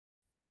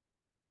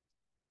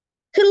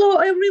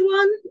Hello,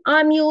 everyone.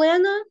 I'm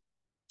Elena.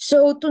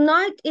 So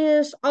tonight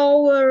is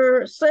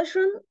our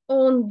session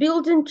on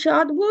building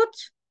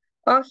chatbots.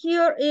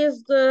 Here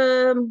is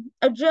the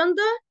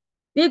agenda.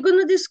 We're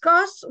going to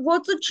discuss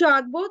what's a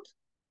chatbot,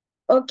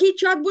 key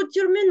chatbot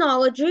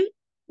terminology.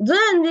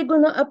 Then we're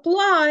going to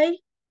apply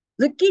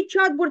the key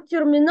chatbot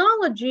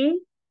terminology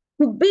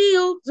to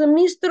build the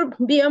Mr.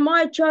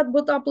 BMI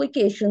chatbot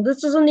application.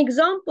 This is an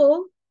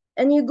example,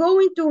 and you're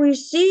going to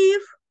receive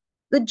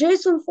the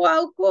JSON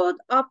file code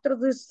after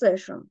this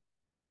session.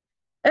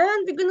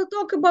 And we're going to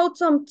talk about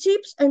some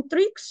tips and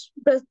tricks,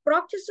 best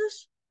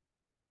practices,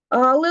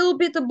 a little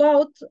bit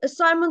about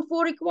assignment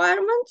 4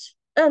 requirements,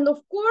 and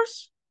of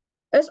course,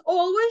 as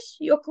always,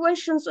 your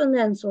questions and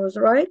answers,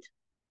 right?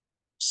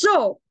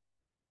 So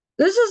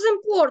this is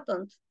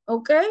important,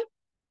 okay?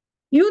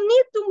 You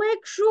need to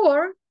make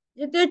sure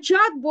that the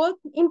chatbot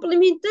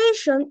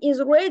implementation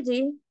is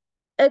ready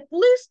at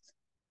least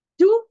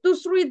 2 to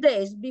 3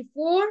 days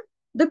before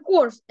the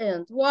course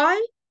ends. Why?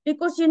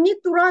 Because you need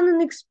to run an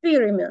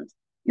experiment.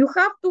 You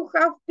have to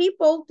have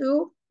people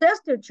to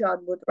test your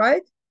chatbot,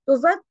 right? So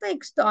that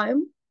takes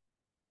time,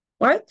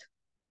 right?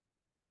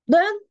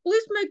 Then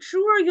please make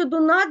sure you do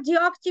not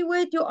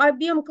deactivate your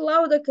IBM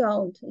Cloud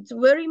account. It's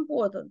very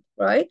important,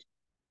 right?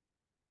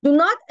 Do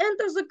not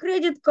enter the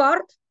credit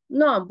card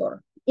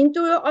number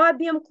into your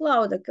IBM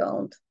Cloud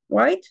account,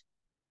 right?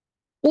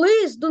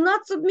 Please do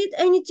not submit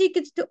any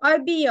tickets to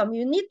IBM.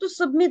 You need to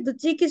submit the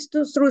tickets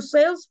through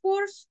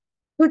Salesforce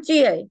to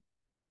TA,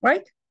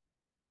 right?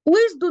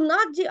 Please do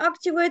not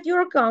deactivate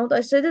your account.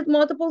 I said it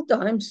multiple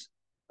times,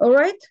 all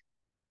right?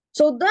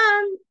 So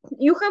then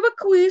you have a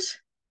quiz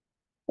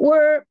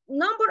where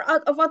number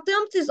of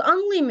attempts is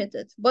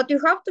unlimited, but you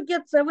have to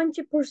get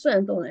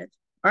 70% on it,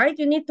 all right?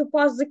 You need to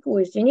pass the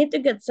quiz. You need to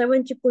get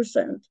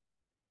 70%.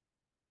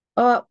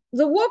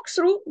 The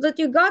walkthrough that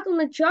you got on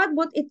the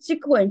chatbot, it's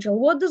sequential.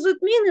 What does it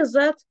mean is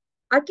that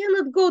I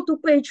cannot go to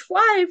page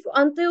 5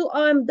 until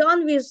I'm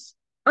done with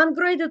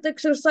ungraded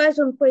exercise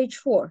on page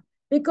 4,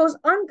 because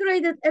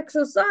ungraded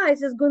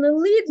exercise is going to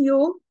lead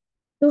you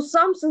to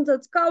something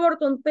that's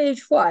covered on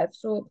page 5.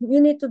 So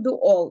you need to do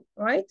all,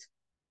 right?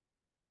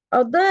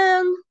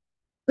 Then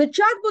the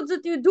chatbot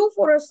that you do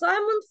for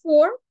assignment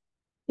 4,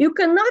 you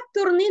cannot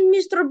turn in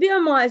Mr.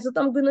 BMI that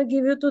I'm going to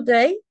give you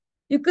today.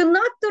 You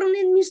cannot turn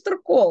in Mr.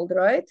 Cold,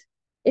 right?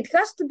 It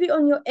has to be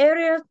on your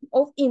area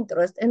of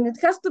interest, and it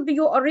has to be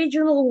your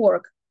original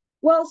work.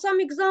 Well,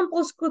 some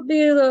examples could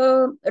be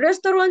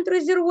restaurant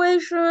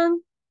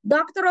reservation,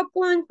 doctor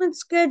appointment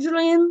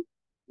scheduling,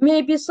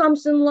 maybe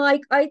something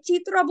like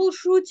IT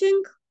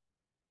troubleshooting,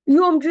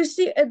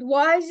 UMGC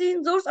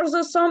advising. Those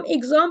are some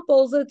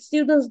examples that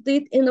students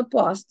did in the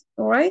past,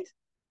 all right?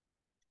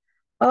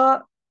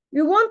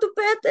 You want to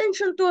pay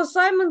attention to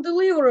assignment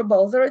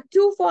deliverables. There are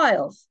 2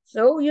 files.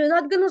 So you're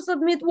not going to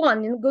submit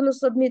 1, you're going to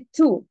submit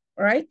 2,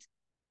 right?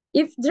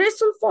 If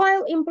JSON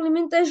file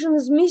implementation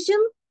is missing,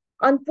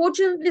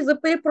 unfortunately, the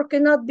paper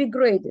cannot be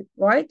graded,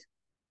 right?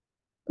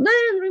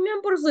 Then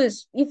remember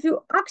this, if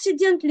you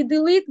accidentally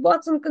delete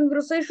Watson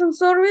conversation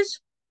service,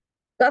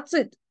 that's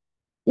it.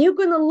 You're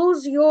going to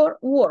lose your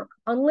work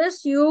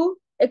unless you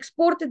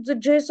exported the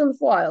JSON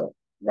file,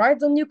 right?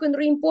 Then you can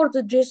re-import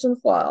the JSON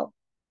file.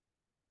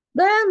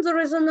 Then there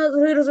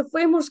is a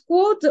famous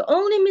quote, the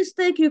only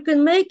mistake you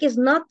can make is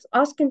not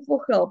asking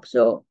for help.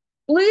 So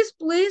please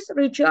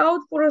reach out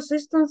for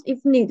assistance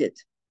if needed.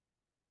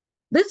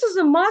 This is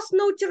a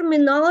must-know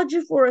terminology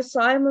for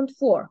assignment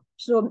 4.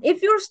 So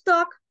if you're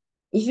stuck,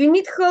 if you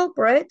need help,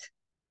 right?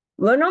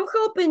 When I'm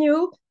helping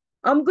you,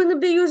 I'm going to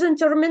be using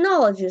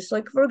terminologies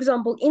like, for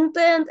example,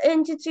 intent,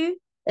 entity.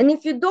 And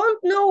if you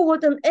don't know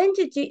what an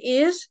entity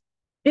is,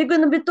 you're going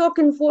to be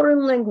talking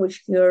foreign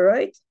language here,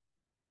 right?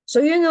 So,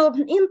 you know,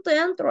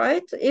 intent,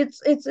 right?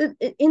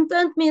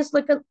 Intent means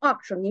like an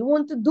action. You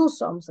want to do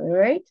something,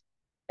 right?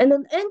 And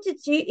an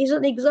entity is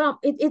an example.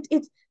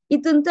 It's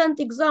intent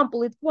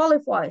example. It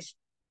qualifies.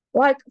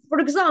 Like, for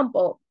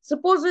example,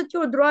 suppose that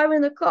you're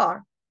driving a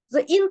car.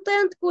 The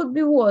intent could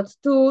be what?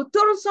 To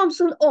turn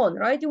something on,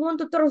 right? You want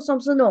to turn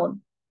something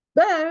on.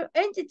 The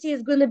entity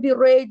is going to be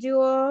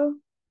radio,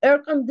 air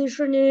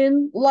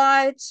conditioning,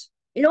 lights.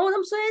 You know what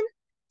I'm saying?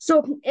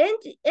 So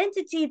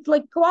entity, it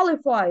like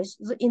qualifies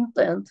the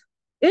intent.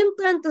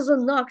 Intent is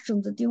an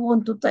action that you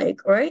want to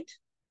take, right?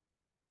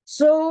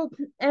 So,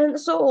 and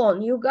so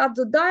on. You got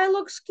the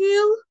dialogue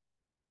skill,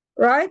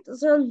 right?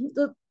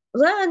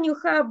 Then you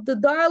have the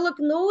dialogue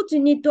nodes. You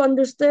need to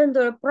understand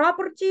the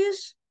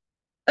properties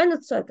and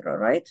etc.,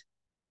 right?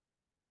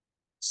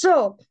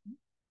 So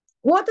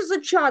what is a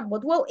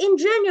chatbot? Well, in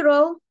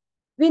general,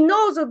 we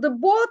know that the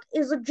bot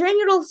is a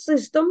general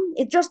system.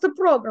 It's just a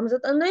program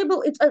that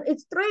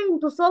it's trained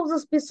to solve the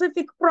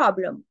specific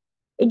problem.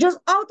 It just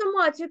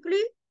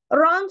automatically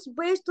runs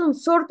based on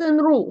certain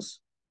rules.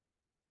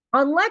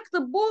 Unlike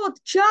the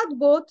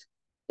chatbot,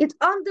 it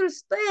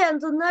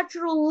understands the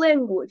natural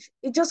language.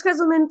 It just has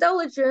an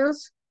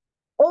intelligence.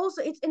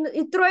 Also, it's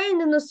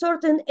trained in a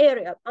certain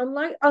area.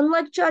 Unlike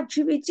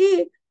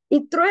ChatGPT,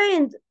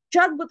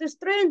 chatbot is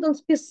trained on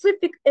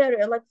specific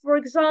area. Like, for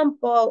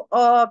example,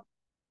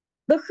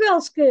 the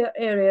healthcare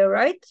area,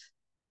 right?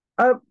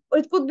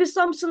 It could be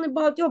something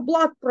about your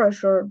blood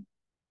pressure.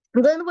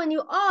 And then when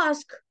you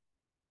ask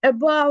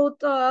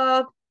about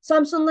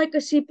something like a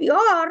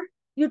CPR,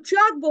 your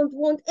chatbot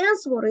won't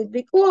answer it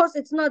because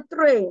it's not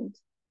trained.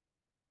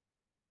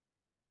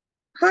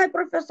 Hi,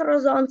 Professor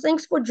Razan.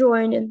 Thanks for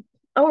joining.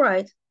 All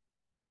right.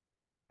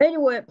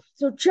 Anyway,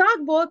 so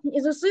chatbot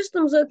is a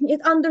system that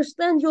it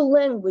understands your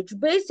language.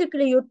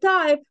 Basically, you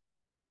type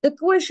the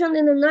question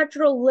in a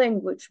natural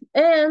language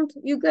and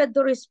you get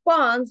the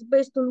response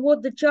based on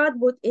what the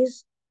chatbot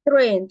is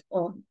trained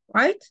on,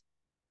 right?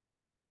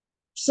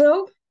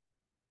 So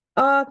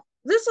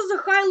this is a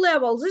high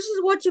level. This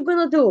is what you're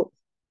going to do.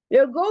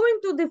 You're going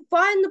to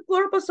define the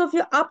purpose of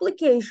your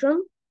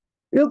application.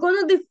 You're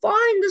going to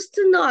define the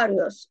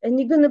scenarios and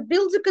you're going to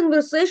build the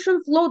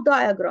conversation flow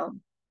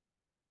diagram.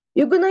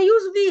 You're going to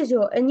use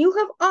Visio and you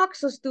have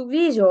access to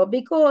Visio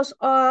because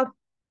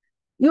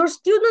your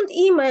student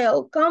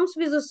email comes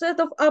with a set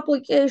of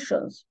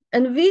applications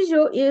and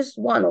Visio is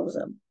one of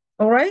them,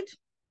 all right?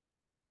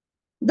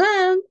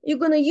 Then you're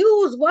going to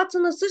use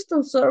Watson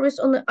Assistant service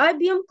on the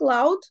IBM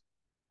Cloud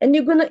and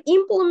you're going to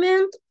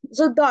implement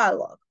the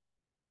dialogue,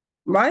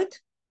 right?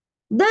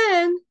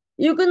 Then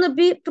you're going to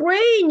be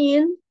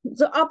training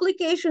the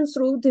application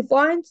through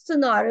defined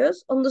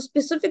scenarios on the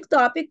specific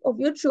topic of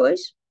your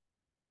choice.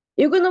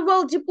 You're going to,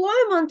 well,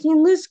 deployment,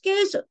 in this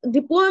case,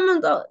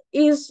 deployment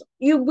is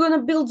you're going to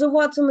build the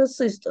Watson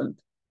Assistant.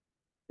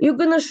 You're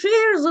going to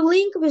share the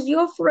link with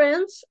your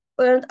friends,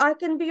 and I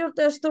can be your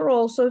tester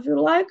also if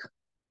you like.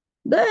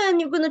 Then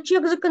you're going to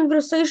check the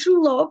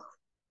conversation log,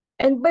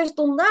 and based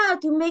on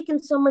that, you're making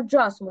some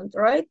adjustment,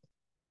 right?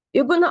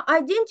 You're going to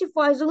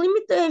identify the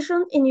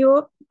limitation in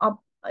your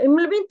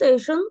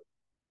implementation,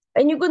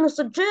 and you're going to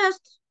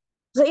suggest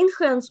the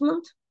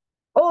enhancement.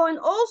 Oh, and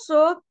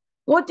also,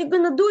 what you're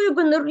going to do, you're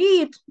going to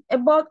read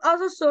about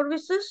other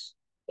services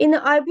in the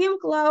IBM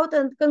Cloud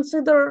and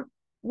consider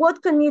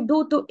what can you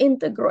do to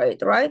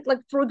integrate, right? Like,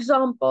 for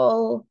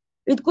example,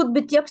 it could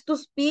be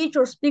text-to-speech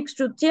or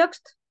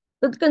speech-to-text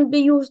that can be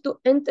used to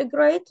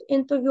integrate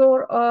into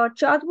your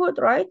chatbot,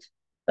 right?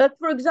 Like,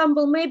 for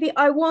example, maybe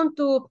I want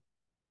to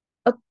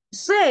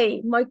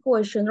say my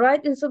question,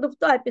 right, instead of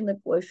typing the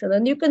question.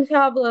 And you can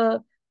have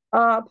a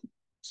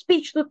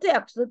speech to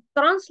text that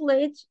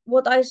translates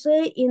what I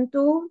say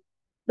into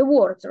the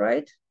words,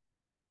 right?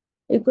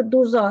 You could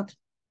do that.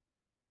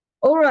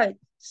 All right.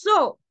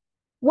 So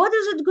what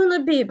is it going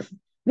to be?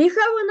 We have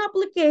an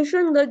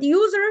application that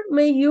user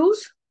may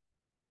use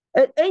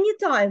at any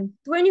time,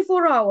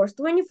 24 hours,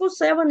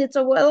 24/7. It's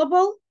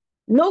available,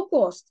 no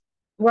cost,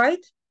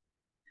 right?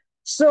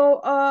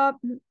 So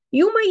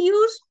you may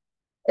use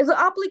the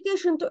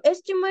application to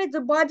estimate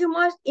the body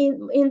mass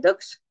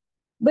index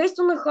based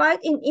on the height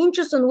in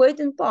inches and weight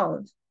in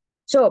pounds.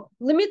 So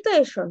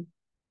limitation,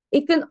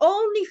 it can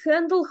only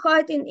handle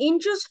height in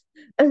inches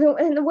and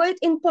weight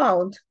in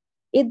pounds.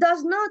 It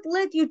does not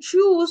let you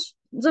choose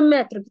the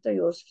metric to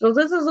use. So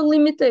this is a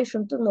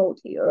limitation to note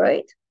here,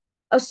 right?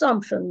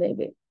 Assumption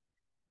maybe.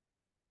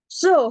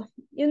 So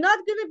you're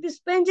not going to be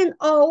spending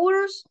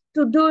hours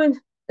to doing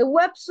a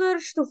web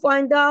search to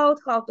find out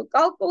how to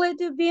calculate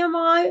your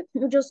BMI.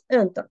 You just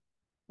enter,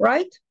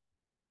 right?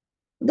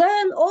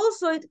 Then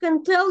also it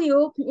can tell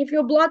you if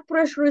your blood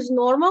pressure is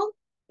normal.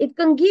 It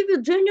can give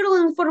you general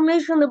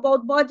information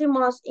about body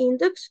mass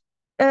index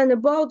and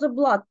about the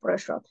blood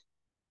pressure.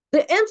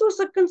 The answers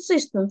are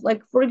consistent.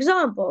 Like, for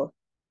example,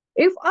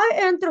 if I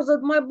enter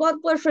that my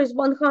blood pressure is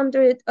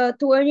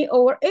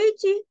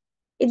 120/80,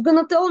 it's going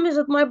to tell me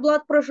that my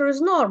blood pressure is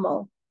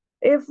normal.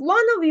 If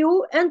one of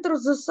you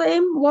enters the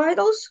same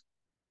vitals,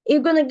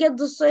 you're going to get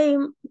the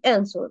same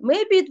answer.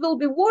 Maybe it will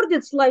be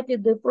worded slightly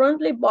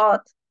differently,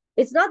 but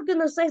it's not going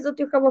to say that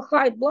you have a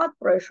high blood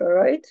pressure,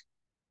 right?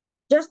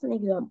 Just an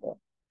example.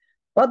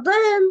 But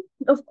then,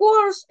 of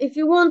course, if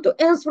you want to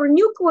answer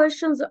new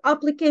questions, the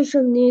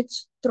application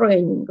needs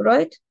training,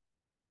 right?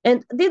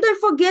 And did I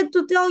forget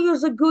to tell you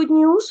the good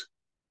news?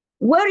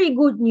 Very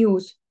good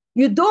news.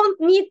 You don't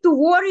need to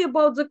worry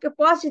about the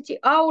capacity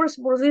hours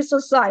for this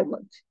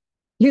assignment.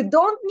 You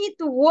don't need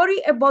to worry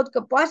about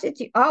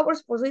capacity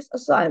hours for this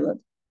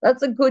assignment.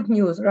 That's a good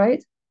news,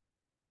 right?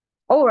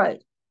 All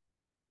right.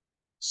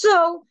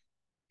 So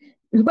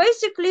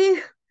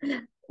basically,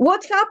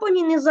 what's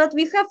happening is that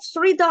we have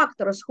 3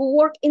 doctors who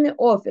work in the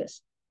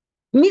office.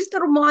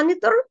 Mr.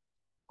 Monitor,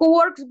 who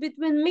works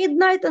between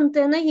midnight and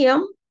 10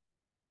 a.m.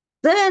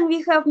 Then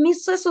we have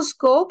Miss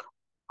Stethoscope,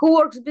 who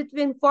works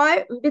between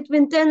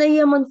 10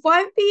 a.m. and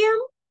 5 p.m.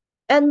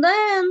 And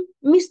then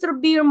Mr.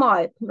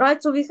 BMI,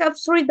 right? So we have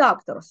 3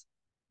 doctors.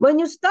 When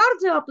you start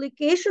the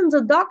application,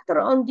 the doctor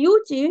on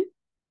duty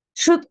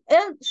should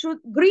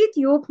greet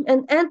you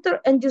and enter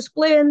and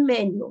display a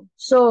menu.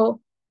 So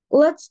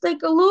let's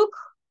take a look.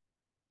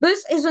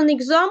 This is an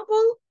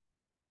example,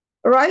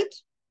 right?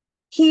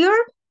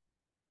 Here.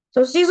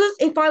 So see this?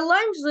 If I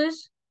launch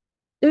this,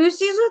 do you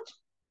see that?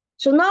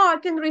 So now I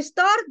can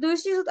restart. Do you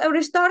see that I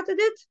restarted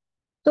it?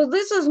 So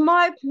this is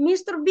my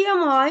Mr.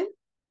 BMI.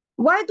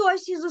 Why do I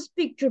see this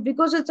picture?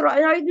 Because it's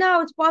right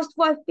now it's past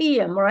 5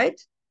 p.m.,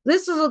 right?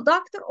 This is a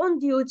doctor on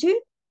duty,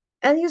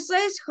 and he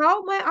says,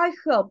 how may I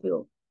help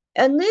you?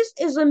 And this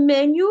is a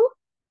menu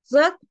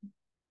that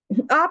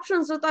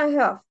options that I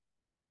have.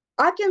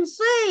 I can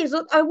say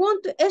that I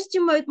want to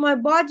estimate my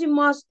body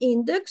mass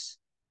index,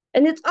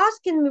 and it's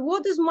asking me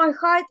what is my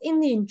height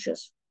in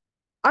inches.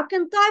 I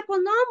can type a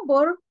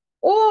number,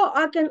 or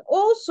I can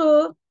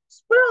also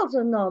spell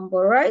the number,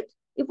 right?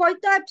 If I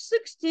type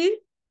 60,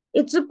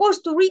 it's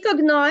supposed to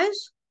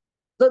recognize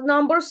the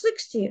number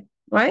 60,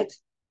 right?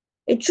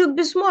 It should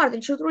be smart,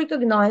 it should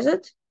recognize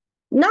it.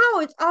 Now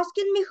it's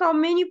asking me how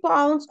many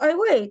pounds I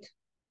weigh.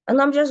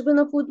 And I'm just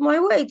gonna put my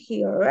weight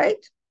here,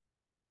 right?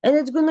 And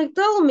it's gonna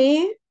tell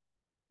me,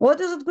 what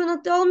is it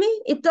gonna tell me?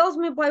 It tells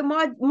me by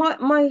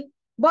my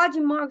body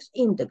mass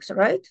index,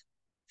 right?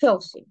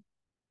 Healthy.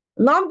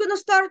 Now I'm gonna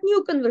start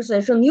new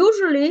conversation.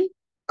 Usually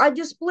I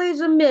display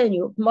the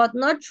menu, but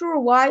not sure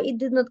why it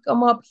did not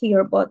come up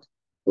here, but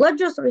let's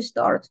just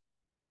restart.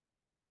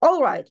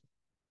 All right.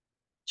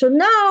 So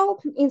now,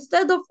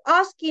 instead of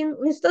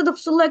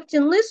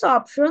selecting this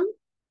option,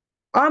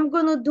 I'm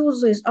gonna do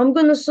this. I'm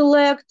gonna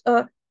select,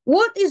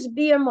 what is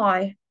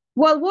BMI?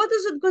 Well, what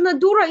is it gonna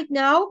do right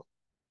now?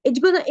 It's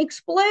gonna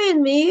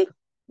explain me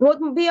what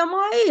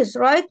BMI is,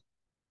 right?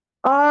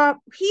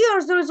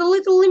 Here, there is a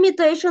little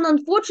limitation.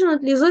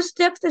 Unfortunately, this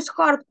text is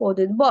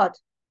hard-coded, but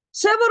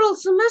several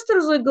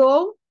semesters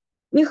ago,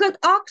 we had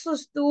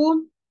access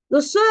to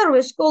the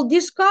service called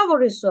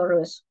Discovery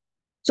Service.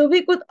 So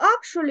we could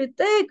actually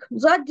take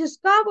that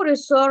Discovery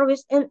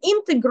Service and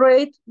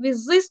integrate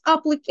with this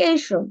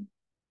application.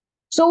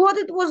 So what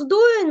it was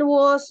doing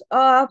was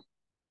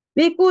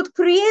we could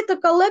create a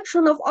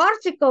collection of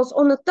articles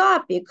on a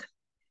topic,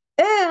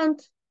 and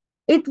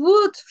it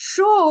would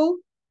show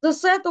the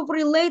set of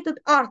related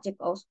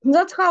articles.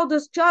 That's how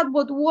this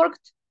chatbot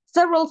worked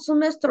several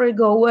semesters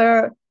ago,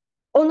 where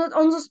on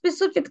the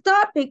specific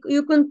topic,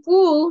 you can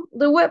pull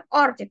the web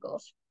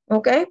articles,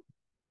 okay?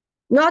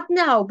 Not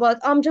now, but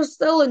I'm just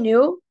telling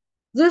you,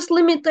 this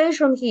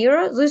limitation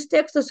here, this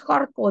text is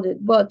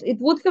hard-coded, but it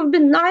would have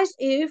been nice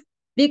if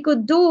we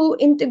could do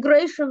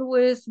integration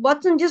with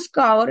what's in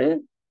Discovery,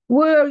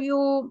 where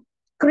you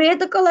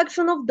create a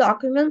collection of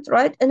documents,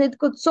 right? And it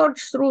could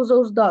search through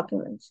those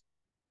documents,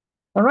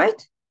 all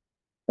right?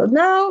 So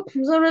now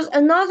there is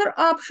another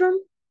option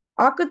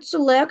I could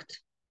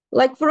select.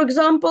 Like, for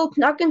example,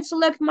 I can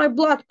select my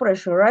blood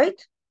pressure,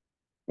 right?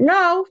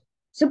 Now,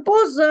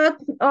 suppose that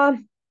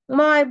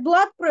my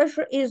blood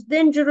pressure is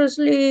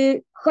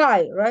dangerously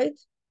high, right?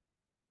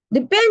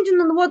 Depending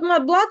on what my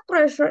blood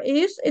pressure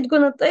is, it's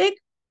gonna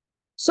take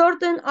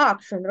certain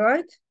action,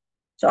 right?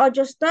 So I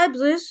just type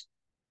this.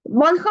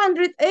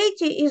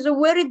 180 is a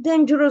very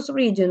dangerous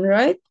reading,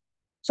 right?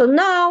 So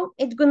now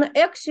it's gonna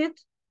exit,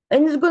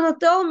 and it's gonna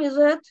tell me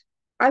that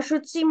I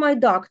should see my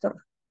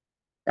doctor.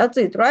 That's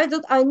it, right?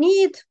 That I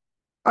need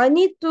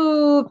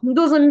to do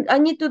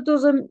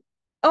the,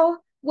 oh,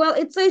 well,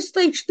 it says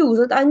stage 2,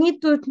 that I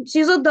need to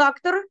see the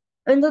doctor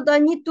and that I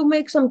need to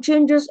make some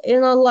changes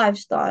in a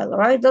lifestyle,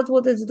 right? That's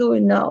what it's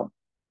doing now.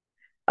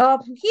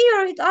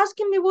 Here, it's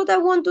asking me what I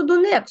want to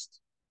do next.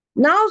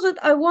 Now that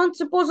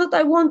suppose that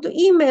I want to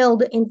email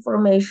the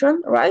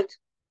information, right?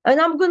 And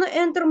I'm gonna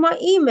enter my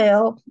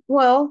email.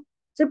 Well,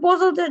 suppose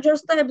that I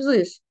just type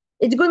this.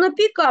 It's gonna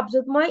pick up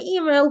that my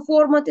email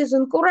format is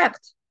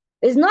incorrect.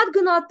 It's not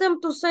gonna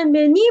attempt to send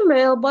me an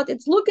email, but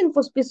it's looking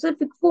for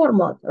specific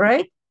format,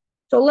 right?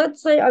 So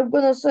let's say I'm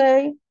gonna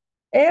say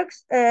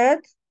x@y.com.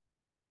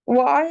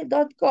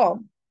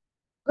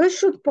 This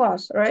should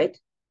pass, right?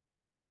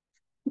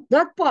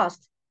 That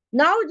passed.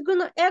 Now it's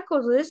gonna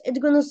echo this. It's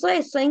gonna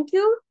say thank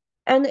you,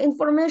 and the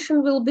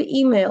information will be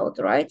emailed,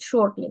 right,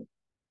 shortly.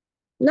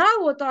 Now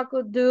what I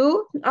could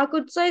do, I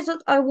could say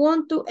that I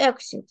want to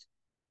exit.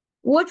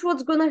 Watch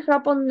what's gonna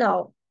happen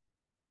now.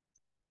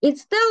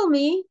 It's tell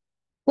me,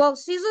 well,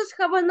 Caesars,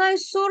 have a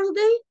nice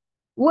Thursday.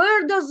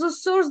 Where does the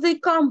Thursday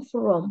come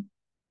from?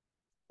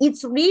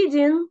 It's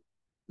reading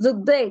the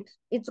date.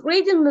 It's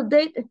reading the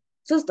date,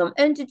 system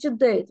entity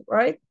date,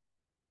 right?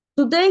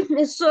 Today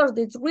is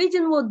Thursday. It's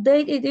reading what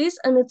date it is,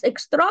 and it's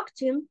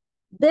extracting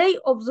day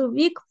of the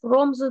week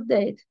from the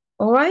date,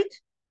 all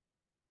right?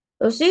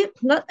 You see,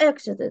 not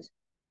exited.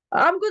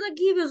 I'm gonna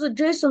give you the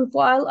JSON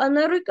file, and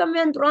I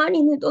recommend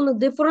running it on a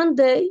different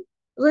day,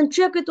 then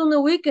check it on the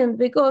weekend,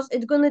 because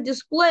it's gonna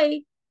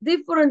display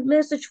different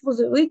message for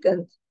the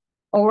weekend,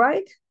 all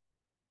right?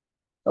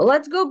 So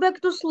let's go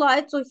back to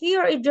slides. So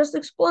here it's just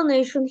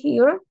explanation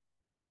here,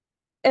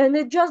 and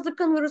it's just the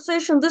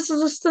conversation. This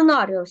is a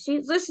scenario. See,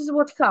 this is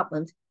what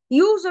happened.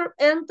 User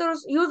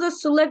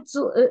selects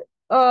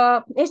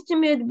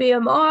estimate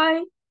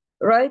BMI,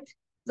 right?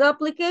 The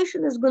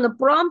application is gonna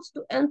prompt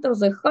to enter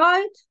the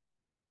height.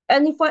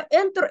 And if I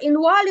enter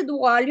invalid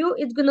value,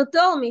 it's gonna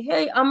tell me,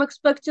 hey, I'm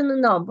expecting a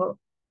number.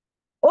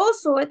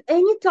 Also, at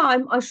any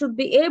time, I should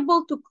be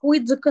able to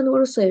quit the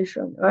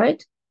conversation,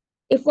 right?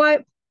 If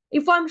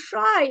I'm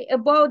shy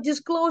about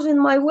disclosing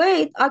my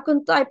weight, I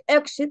can type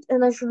exit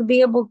and I should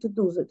be able to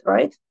do that,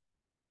 right?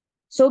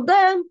 So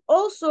then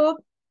also,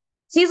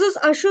 See this?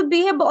 I should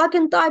be able, I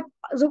can type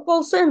the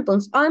whole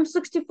sentence. I'm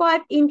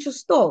 65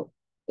 inches tall.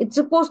 It's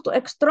supposed to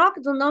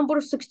extract the number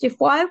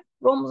 65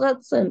 from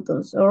that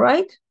sentence, all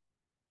right?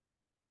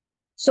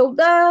 So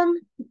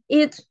then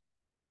it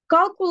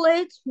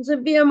calculates the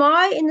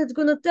BMI and it's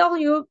gonna tell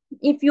you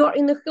if you're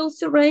in a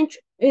healthy range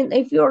and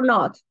if you're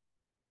not,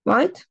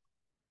 right?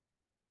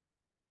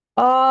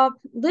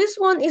 This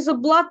one is a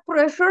blood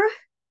pressure.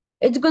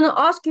 It's gonna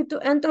ask you to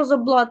enter the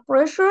blood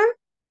pressure.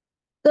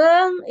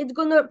 Then it's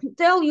gonna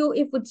tell you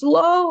if it's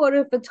low or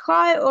if it's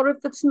high or if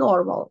it's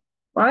normal,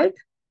 right?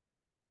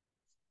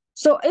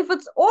 So if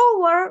it's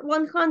over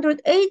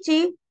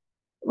 180,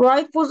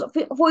 right, for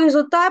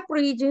the top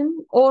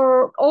reading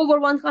or over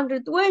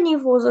 120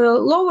 for the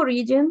lower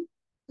reading,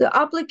 the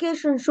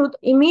application should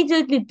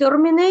immediately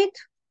terminate,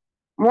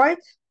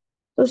 right?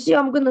 So see,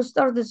 I'm gonna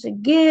start this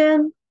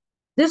again.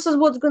 This is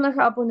what's gonna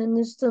happen in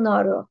this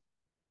scenario.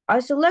 I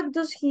select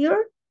this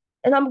here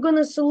and I'm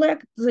gonna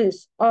select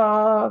this,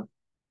 my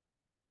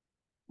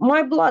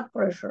blood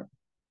pressure,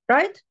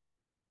 right?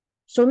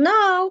 So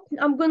now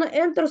I'm gonna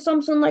enter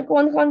something like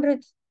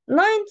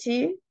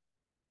 190,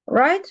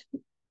 right?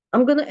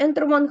 I'm gonna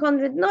enter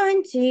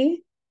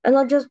 190 and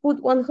I'll just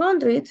put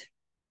 100.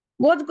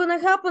 What's gonna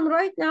happen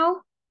right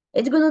now?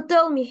 It's gonna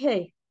tell me,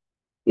 hey,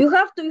 you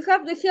have to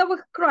have a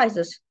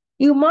crisis.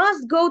 You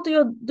must go to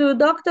your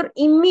doctor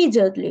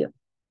immediately.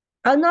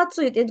 And that's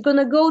it. It's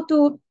gonna go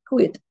to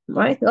quit,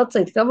 right? That's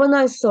it. Have a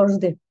nice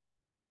Thursday.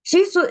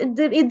 See, so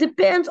it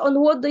depends on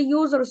what the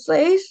user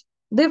says,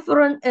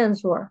 different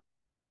answer.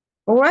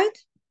 All right?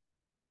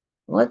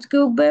 Let's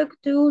go back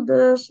to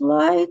the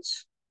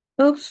slides.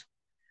 Oops.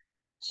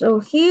 So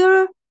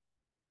here,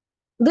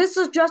 this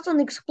is just an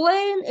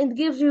explain. It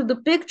gives you the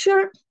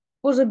picture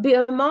for the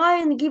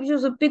BMI and gives you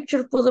the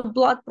picture for the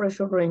blood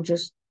pressure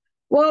ranges.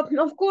 Well,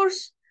 of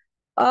course,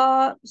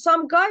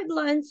 some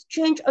guidelines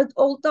change at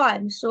all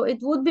times. So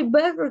it would be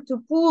better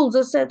to pull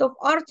the set of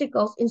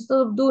articles instead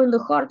of doing the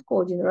hard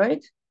coding,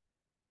 right?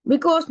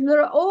 Because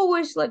there are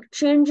always like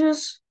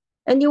changes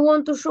and you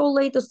want to show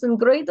latest and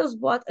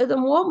greatest, but at the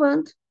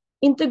moment,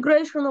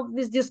 integration of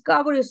this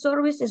discovery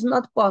service is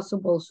not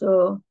possible.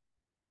 So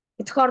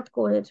it's hard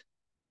coded.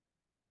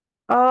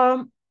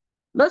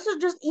 This is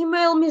just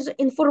email me the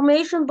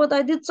information, but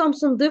I did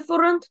something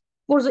different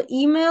for the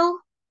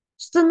email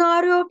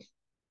scenario.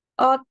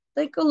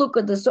 Take a look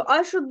at this. So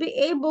I should be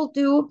able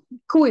to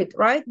quit,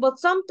 right? But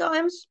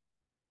sometimes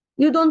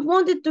you don't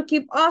want it to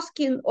keep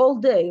asking all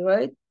day,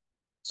 right?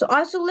 So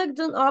I select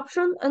an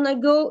option and I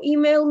go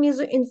email me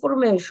the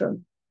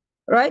information,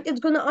 right? It's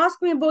gonna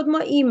ask me about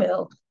my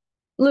email.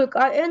 Look,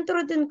 I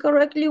entered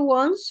incorrectly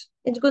once.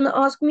 It's gonna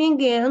ask me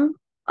again.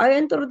 I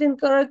entered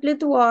incorrectly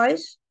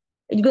twice.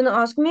 It's gonna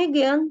ask me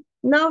again.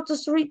 Now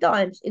it's 3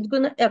 times. It's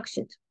gonna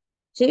exit.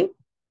 See?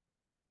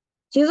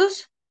 See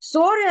this?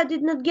 Sorry, I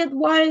did not get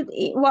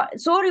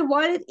sorry,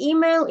 valid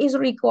email is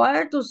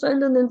required to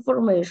send an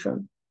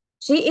information.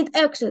 See, it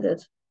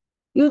exited.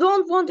 You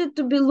don't want it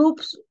to be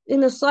loops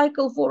in a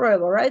cycle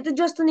forever, right? It's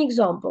just an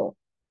example,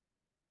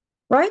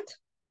 right?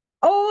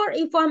 Or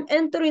if I'm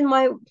entering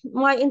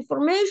my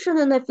information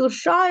and I feel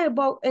shy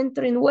about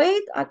entering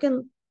weight, I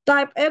can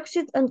type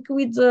exit and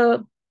quit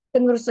the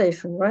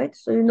conversation, right?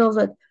 So you know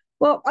that.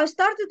 Well, I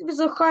started with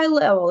a high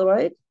level,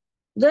 right?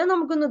 Then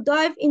I'm gonna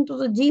dive into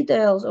the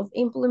details of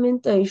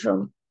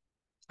implementation.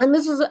 And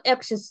this is an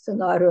exit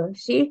scenario,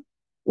 see?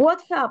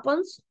 What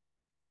happens?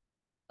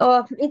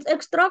 It's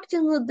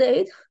extracting the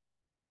date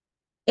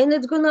and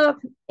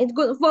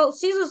well,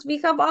 see this,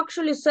 we have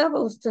actually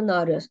several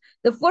scenarios.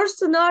 The first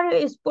scenario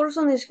is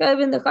person is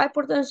having a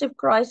hypertensive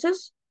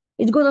crisis.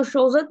 It's gonna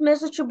show that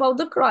message about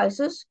the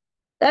crisis.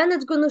 Then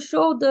it's gonna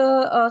show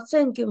the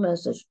thank you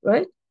message,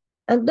 right?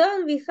 And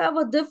then we have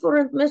a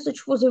different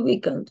message for the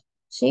weekend,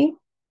 see?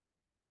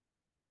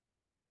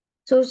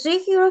 So see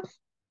here,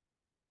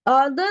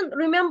 then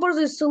remember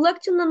this,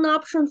 selecting an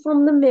option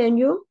from the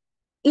menu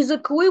is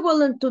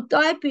equivalent to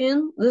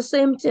typing the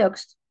same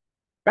text,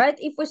 right?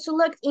 If I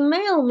select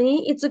email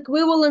me, it's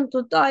equivalent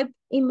to type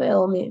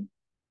email me,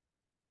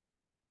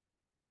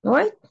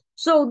 right?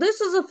 So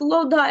this is a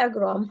flow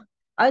diagram.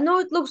 I know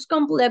it looks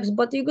complex,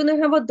 but you're gonna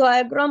have a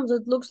diagram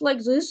that looks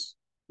like this,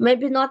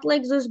 maybe not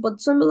like this, but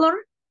similar.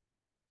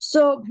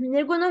 So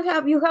you're gonna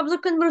you have the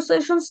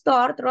conversation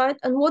start, right?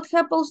 And what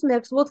happens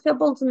next,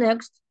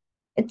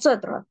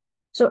 etc.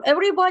 So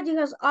everybody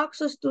has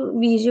access to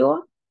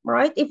Visio,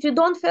 right? If you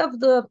don't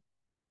have the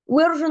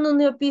version on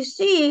your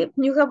PC,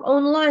 you have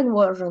online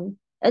version.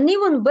 And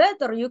even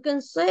better, you can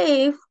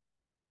save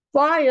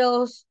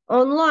files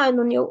online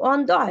on your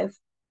OneDrive.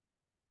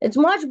 It's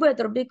much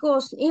better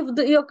because if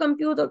your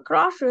computer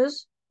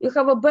crashes, you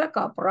have a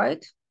backup,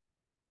 right?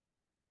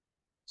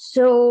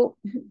 So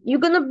you're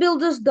gonna build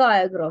this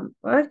diagram,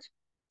 right?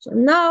 So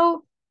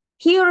now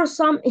here are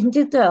some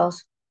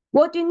details.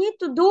 What you need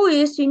to do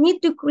is you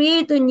need to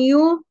create a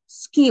new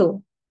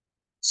skill.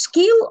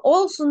 Skill,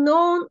 also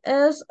known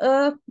as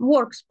a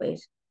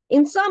workspace.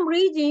 In some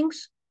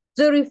readings,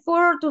 they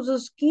refer to the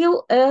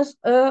skill as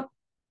a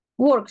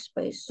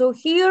workspace. So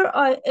here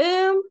I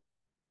am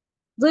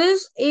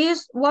This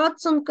is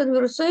Watson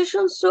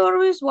Conversation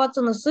Service,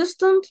 Watson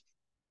Assistant.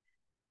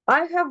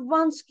 I have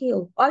one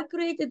skill. I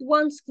created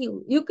one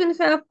skill. You can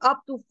have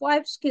up to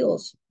 5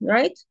 skills,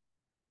 right?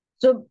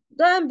 So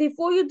then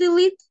before you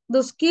delete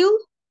the skill,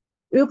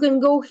 you can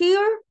go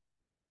here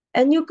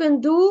and you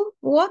can do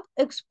what?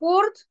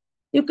 Export.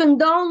 You can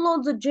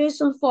download the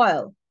JSON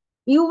file.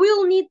 You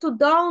will need to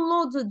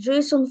download the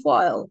JSON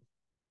file,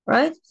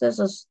 right? This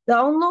is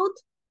download.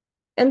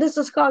 And this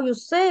is how you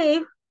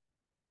save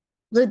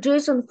the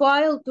JSON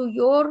file to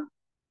your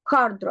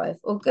hard drive,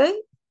 okay?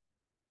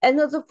 And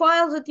that's a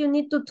file that you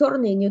need to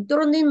turn in. You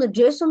turn in a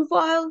JSON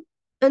file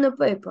and a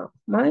paper,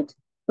 right?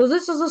 So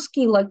this is a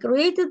skill. I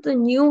created a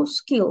new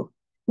skill.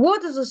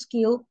 What is a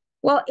skill?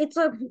 Well, it's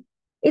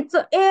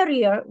an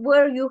area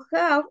where you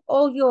have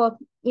all your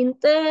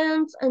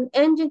intents and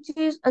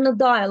entities and a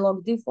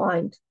dialogue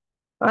defined,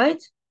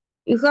 right?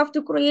 You have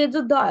to create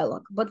the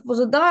dialogue, but for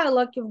the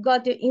dialogue, you've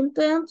got your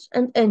intents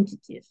and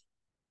entities,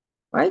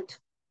 right?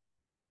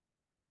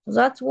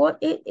 That's what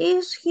it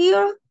is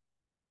here.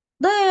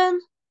 Then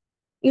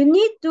you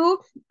need to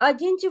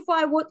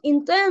identify what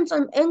intents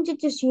and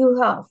entities you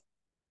have.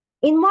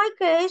 In my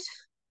case,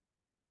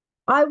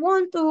 I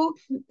want to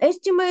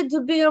estimate the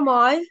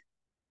BMI.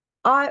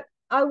 I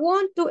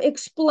want to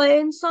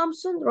explain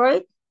something,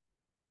 right?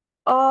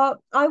 I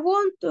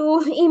want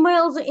to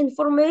email the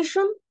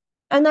information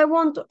and I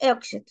want to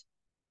exit.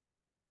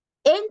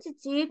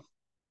 Entity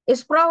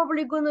is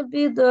probably going to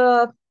be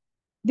the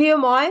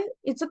BMI.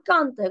 It's a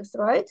context,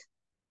 right?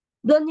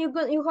 Then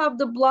you have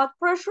the blood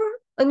pressure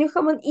and you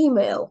have an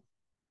email.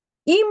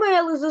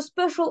 Email is a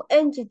special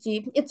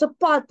entity. It's a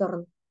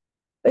pattern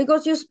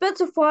because you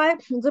specify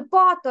the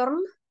pattern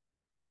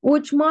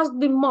which must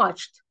be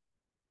matched,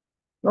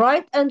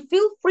 right? And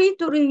feel free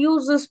to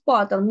reuse this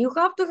pattern. You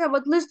have to have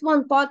at least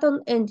one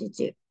pattern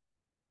entity.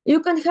 You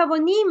can have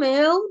an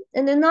email,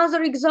 and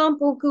another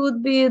example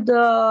could be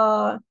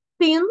the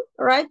PIN,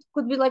 right?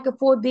 Could be like a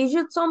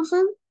 4-digit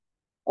something,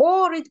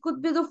 or it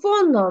could be the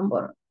phone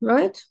number,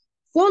 right?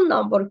 Phone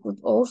number could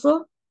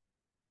also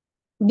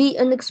be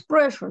an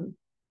expression.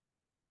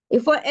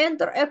 If I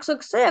enter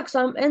XXX,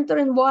 I'm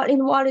entering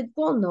invalid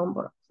phone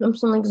number,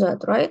 something like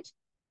that, right?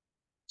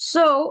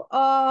 So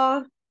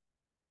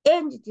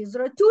entities,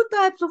 there are 2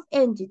 types of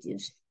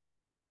entities.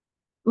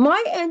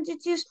 My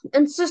entities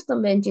and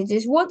system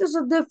entities. What is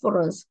the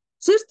difference?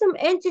 System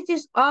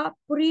entities are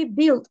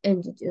pre-built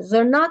entities.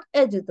 They're not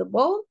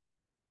editable.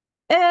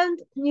 And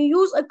you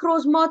use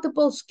across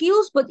multiple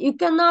skills, but you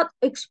cannot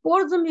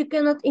export them, you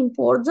cannot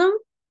import them,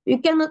 you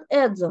cannot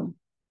add them.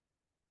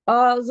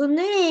 The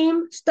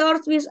name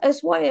starts with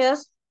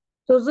SYS,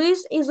 so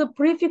this is a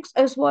prefix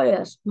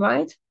SYS,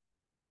 right?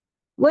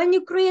 When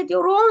you create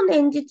your own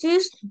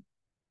entities,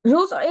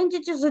 those are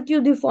entities that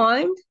you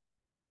defined.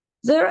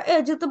 They're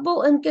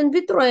editable and can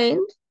be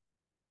trained,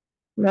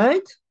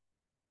 right?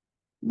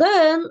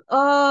 Then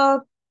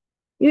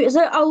they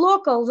are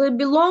local. They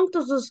belong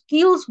to the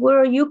skills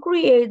where you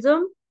create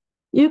them.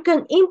 You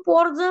can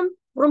import them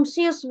from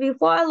CSV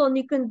file, and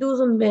you can do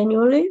them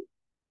manually.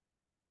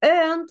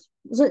 And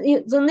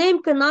the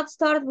name cannot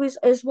start with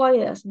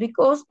SYS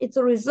because it's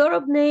a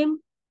reserved name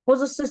for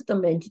the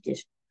system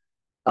entities.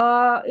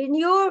 In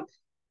your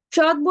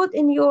chatbot,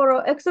 in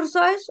your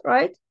exercise,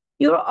 right,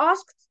 you're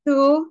asked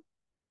to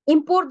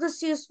import the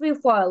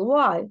CSV file.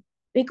 Why?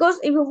 Because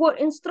if you were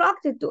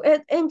instructed to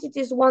add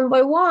entities one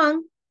by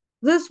one,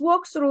 this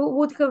walkthrough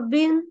would have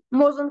been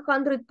more than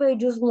 100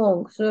 pages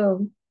long.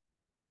 So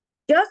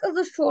just as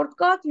a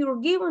shortcut,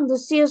 you're given the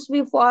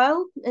CSV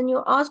file and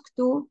you're asked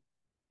to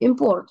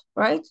import,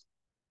 right?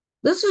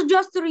 This is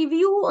just a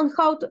review on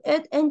how to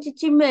add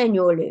entity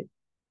manually.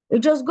 You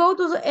just go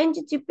to the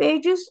entity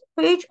page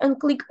and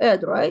click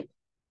add, right?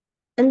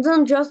 And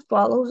then just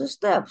follow the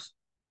steps,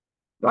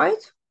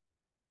 right?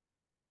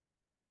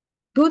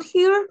 Good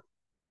here.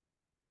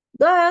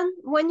 Then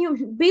when you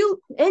build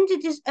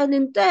entities and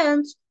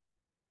intents,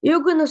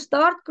 you're gonna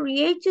start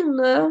creating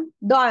a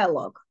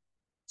dialogue.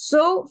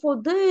 So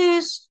for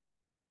this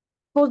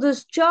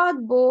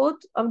chatbot,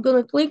 I'm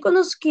gonna click on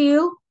a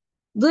skill.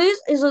 This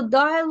is a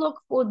dialogue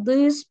for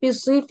this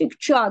specific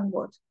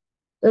chatbot.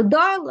 The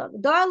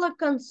dialogue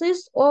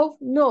consists of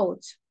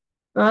nodes,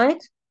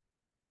 right?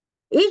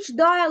 Each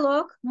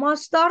dialogue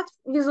must start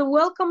with a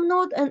welcome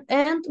node and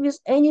end with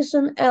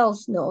anything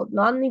else node,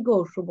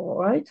 non-negotiable,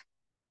 right?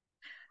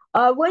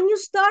 When you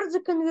start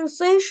the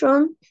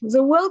conversation,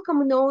 the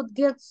welcome node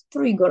gets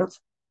triggered.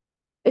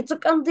 It's a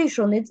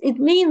condition. It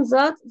means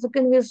that the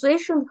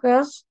conversation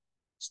has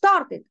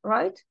started,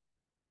 right?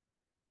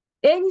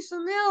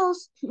 Anything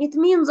else, it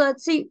means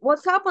that, see, what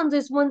happens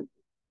is when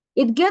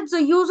it gets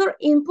the user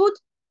input,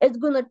 it's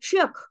gonna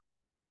check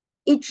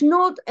each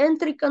node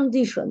entry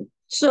condition.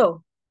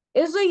 So,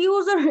 is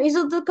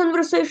the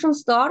conversation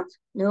start?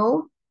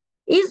 No.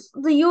 Does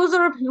the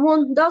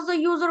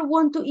user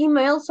want to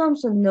email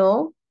something?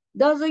 No.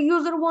 Does the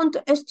user want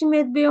to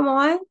estimate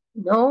BMI?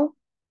 No.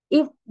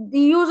 If the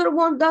user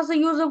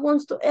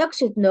wants to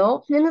exit?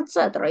 No, and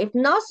etc. If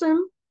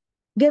nothing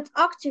gets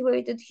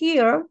activated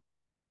here,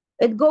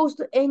 it goes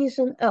to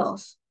anything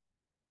else.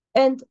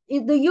 And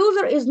if the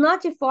user is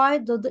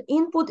notified that the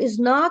input is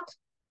not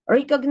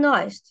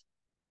recognized,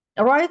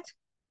 all right?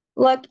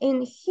 Like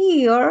in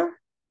here,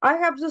 I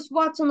have this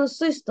Watson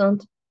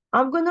assistant.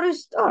 I'm gonna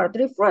restart,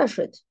 refresh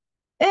it.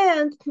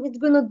 And it's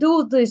gonna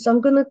do this. I'm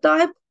gonna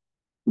type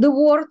the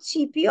word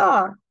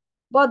CPR,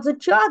 but the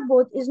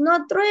chatbot is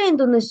not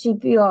trained on the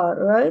CPR,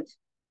 right?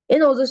 You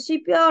know, the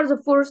CPR,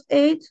 the first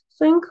aid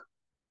thing.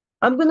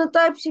 I'm gonna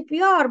type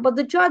CPR, but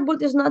the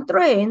chatbot is not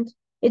trained.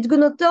 It's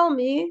gonna tell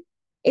me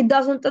it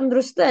doesn't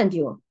understand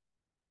you.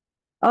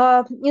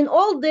 In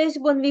old days,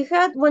 when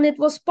it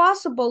was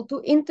possible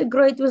to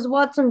integrate with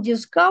Watson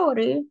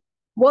Discovery,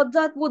 what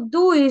that would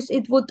do is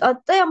it would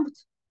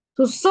attempt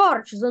to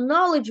search the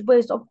knowledge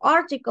base of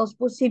articles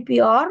for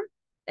CPR,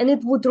 and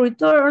it would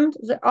return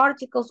the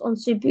articles on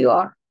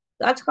CPR.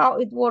 That's how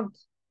it worked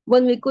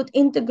when we could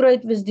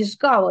integrate with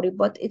Discovery,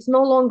 but it's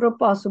no longer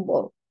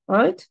possible,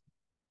 right?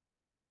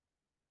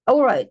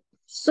 All right,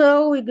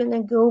 so we're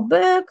gonna go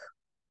back.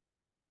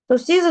 So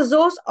see that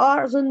those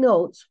are the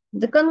nodes.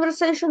 The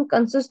conversation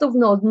consists of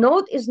node.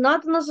 Node is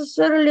not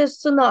necessarily a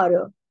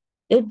scenario.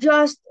 It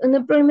just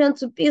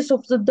implements a piece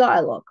of the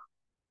dialogue,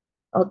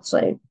 I'd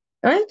say,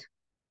 right?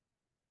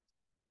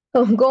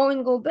 So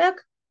go back.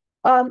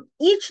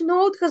 Each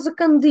node has a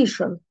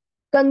condition.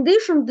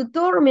 Condition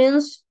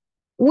determines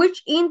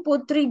which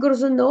input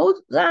triggers a node.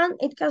 Then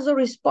it has a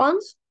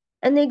response.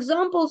 And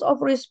examples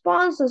of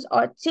responses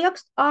are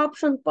text,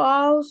 option,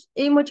 pause,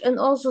 image, and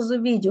also the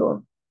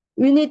video.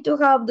 You need to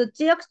have the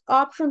text,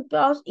 option,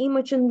 pause,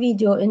 image, and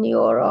video in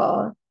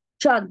your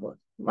chatbot,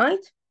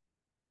 right?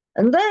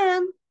 And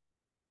then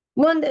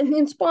when the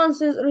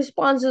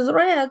response is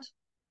read,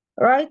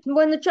 right?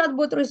 When the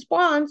chatbot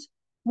responds,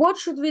 what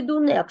should we do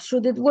next?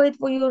 Should it wait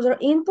for user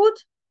input,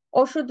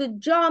 or should it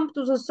jump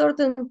to a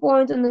certain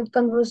point in the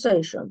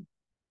conversation?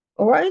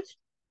 All right?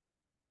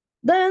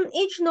 Then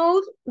each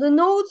node, the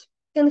node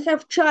can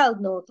have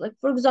child node. Like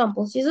for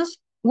example, see this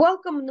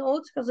welcome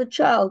node has a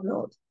child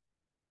node,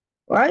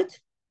 right?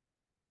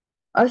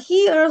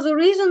 Here, the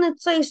reason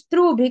it says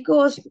true,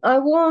 because I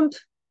want,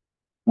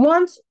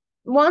 once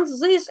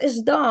this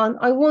is done,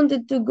 I want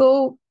it to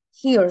go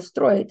here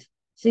straight,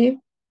 see?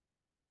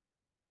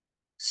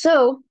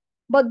 So,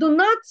 but do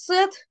not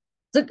set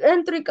the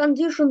entry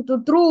condition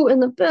to true in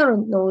the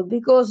parent node,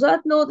 because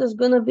that node is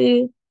gonna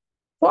be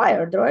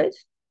fired, right?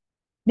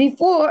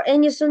 Before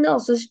anything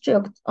else is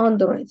checked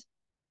under it,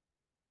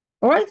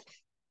 all right?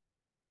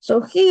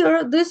 So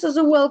here, this is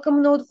a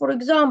welcome node, for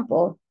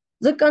example.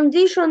 The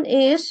condition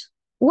is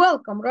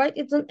welcome, right?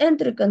 It's an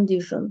entry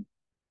condition.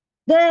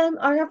 Then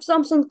I have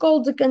something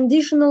called the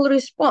conditional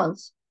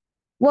response.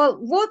 Well,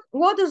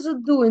 what is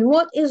it doing?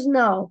 What is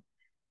now?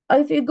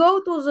 If you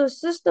go to the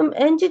system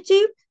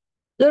entity,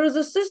 there is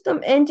a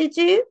system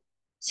entity.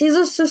 See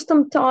the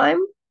system time.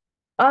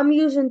 I'm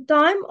using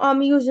time,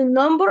 I'm using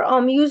number,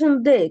 I'm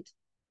using date.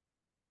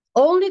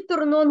 Only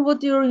turn on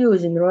what you're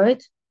using,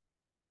 right?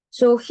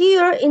 So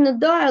here in the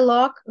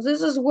dialog,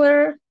 this is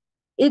where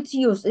it's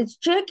used. It's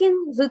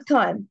checking the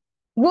time.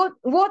 What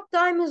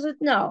time is it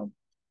now?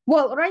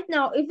 Well, right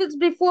now, if it's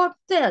before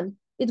 10,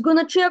 it's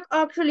gonna check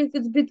actually if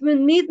it's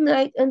between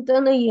midnight and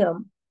 10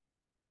 a.m.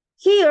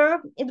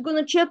 Here, it's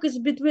gonna check it's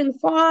between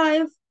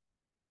 5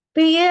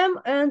 p.m.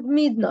 and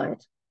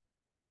midnight.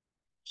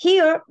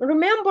 Here,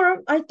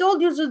 remember, I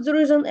told you that there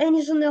is an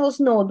anything else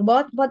node,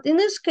 but in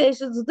this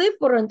case, it's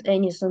different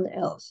anything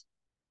else.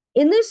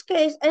 In this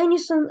case,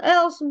 anything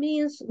else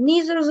means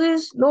neither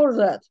this nor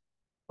that,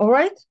 all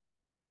right?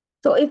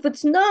 So if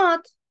it's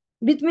not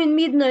between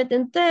midnight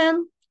and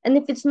 10, and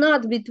if it's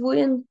not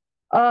between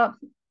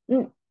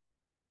midnight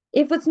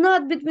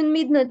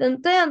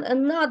and 10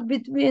 and not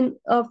between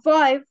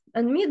 5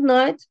 and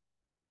midnight,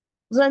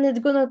 then it's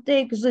gonna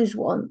take this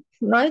one,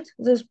 right?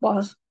 This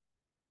path.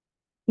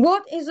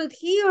 What is it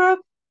here?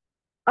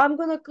 I'm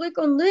gonna click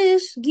on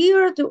this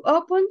gear to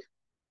open.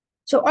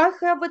 So I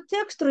have a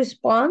text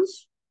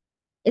response.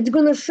 It's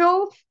gonna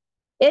show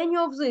any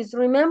of this.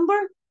 Remember,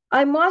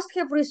 I must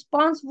have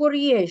response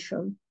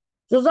variation.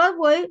 So that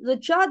way the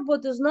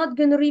chatbot is not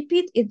gonna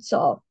repeat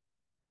itself.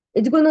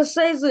 It's gonna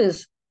say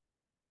this,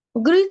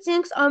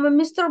 greetings, I'm a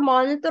Mr.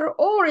 Monitor,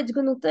 or it's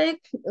gonna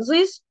take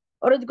this,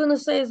 or it's gonna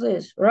say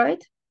this,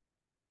 right?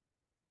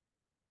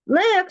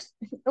 Next,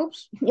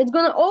 oops, it's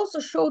gonna also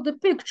show the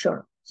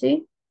picture,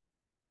 see?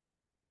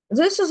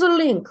 This is a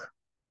link.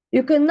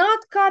 You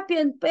cannot copy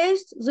and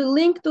paste the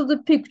link to the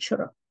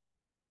picture,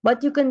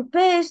 but you can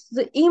paste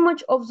the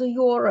image of the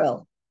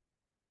URL.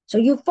 So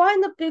you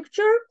find a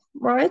picture,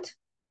 right?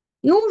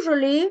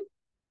 Usually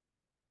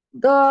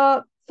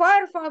the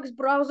Firefox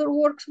browser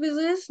works with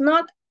this,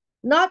 not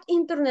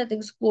Internet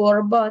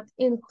Explorer, but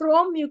in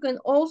Chrome, you can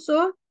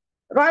also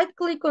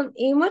right-click on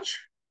image,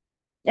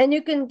 and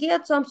you can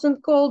get something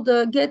called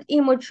the get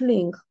image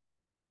link.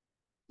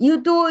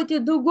 You do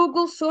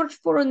Google search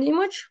for an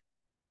image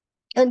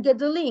and get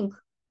the link.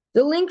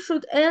 The link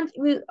should end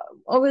with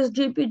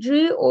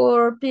JPG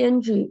or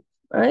PNG,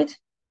 right?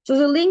 So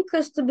the link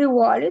has to be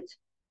valid.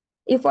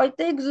 If I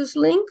take this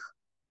link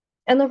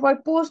And if I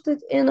post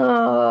it in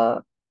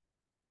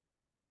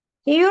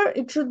here,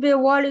 it should be a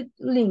valid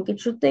link. It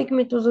should take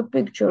me to the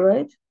picture,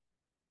 right?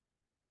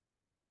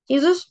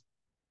 Is this?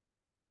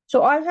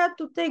 So I had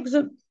to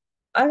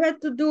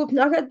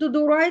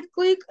do right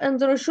click, and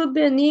there should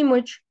be an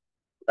image,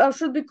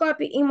 should be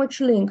copy image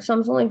link,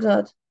 something like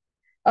that.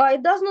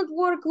 It does not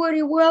work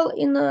very well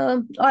in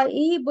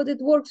IE, but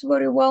it works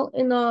very well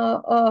in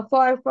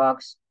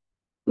Firefox,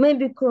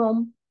 maybe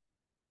Chrome.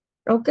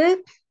 Okay,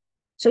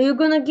 so you're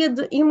gonna get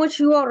the image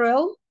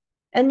URL,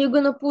 and you're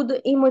gonna put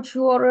the image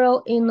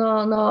URL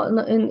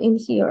in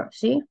here.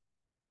 See?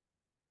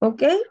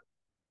 Okay.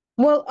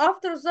 Well,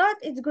 after that,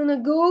 it's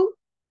gonna go.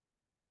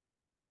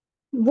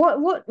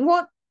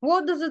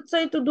 What does it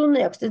say to do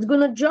next? It's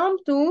gonna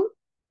jump to,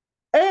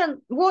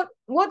 and what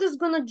is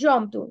gonna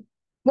jump to?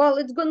 Well,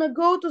 it's gonna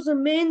go to the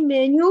main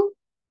menu,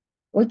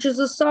 which is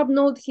a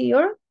subnode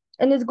here,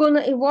 and it's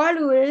gonna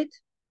evaluate.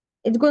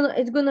 It's gonna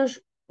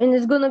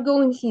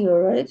go in here,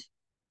 right?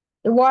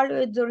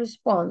 Evaluate the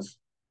response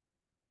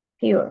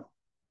here,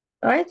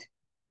 right?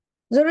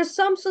 There is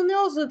something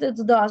else that it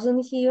does in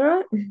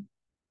here.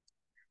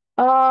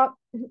 Well,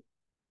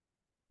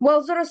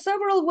 there are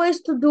several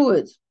ways to do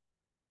it.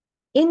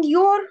 In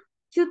your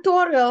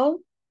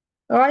tutorial,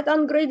 right,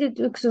 ungraded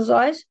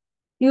exercise,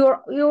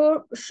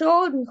 you're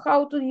showing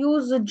how to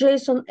use the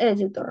JSON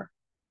editor,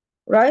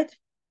 right?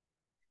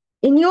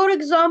 In your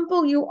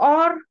example,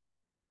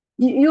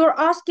 you're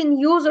asking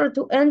user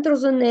to enter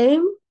the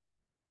name,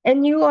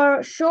 and you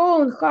are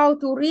shown how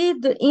to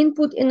read the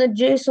input in a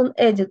JSON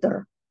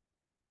editor.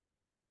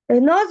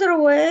 Another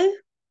way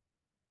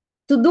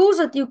to do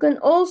that, you can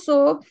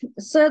also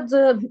set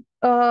the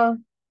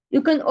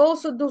you can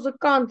also do the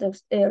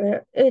context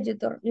area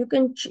editor. You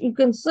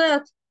can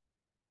set.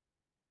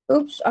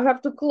 Oops, I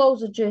have to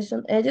close the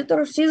JSON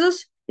editor. See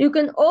this? You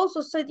can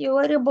also set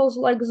your variables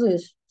like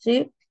this.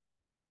 See?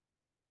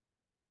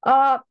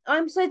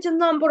 I'm setting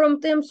number in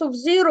terms of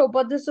 0,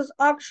 but this is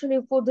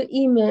actually for the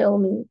email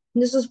me.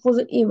 This is for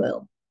the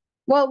email.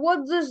 Well,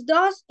 what this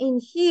does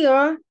in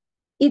here,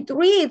 it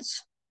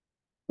reads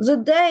the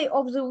day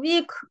of the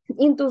week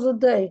into the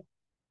day.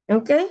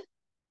 Okay?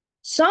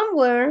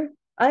 Somewhere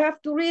I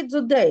have to read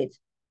the date.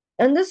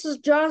 And this is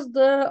just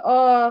the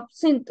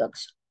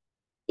syntax.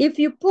 If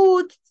you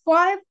put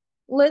 5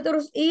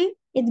 letters E,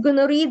 it's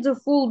gonna read the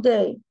full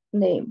day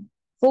name,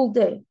 full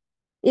day.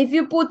 If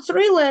you put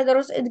 3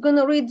 letters, it's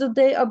gonna read the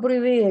day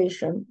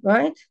abbreviation,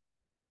 right?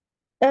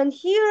 And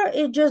here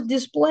it just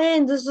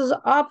displaying, this is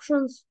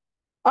options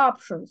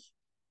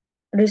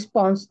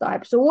response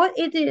type. So what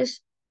it is,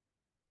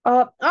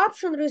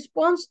 option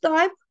response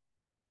type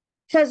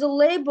has a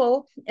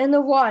label and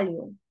a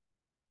value.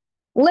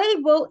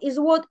 Label is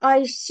what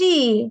I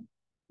see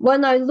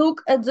when I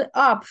look at the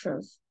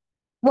options.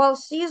 Well,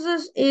 see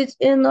this is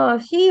in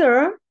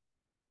here,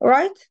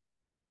 right?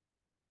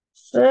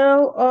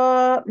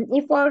 So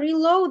if I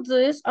reload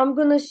this, I'm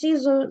gonna see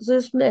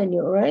this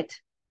menu, right?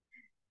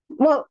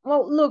 Well,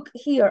 look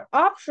here,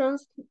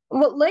 options.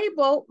 Well,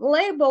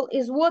 label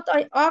is what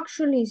I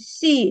actually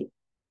see.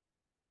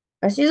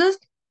 I see this.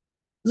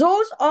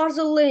 Those are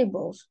the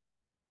labels,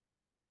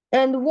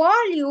 and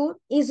value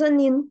is an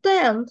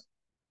intent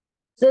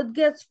that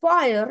gets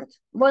fired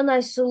when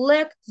I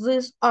select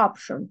this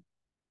option.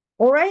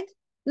 All right.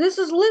 This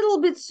is a little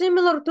bit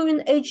similar to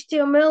in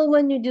HTML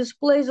when you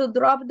display the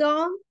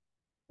dropdown,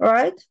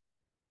 right?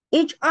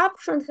 Each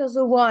option has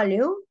a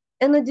value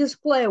and a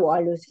display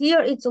values. Here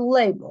it's a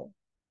label,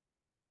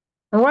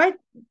 all right?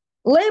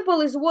 Label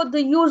is what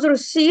the user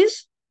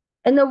sees,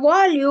 and a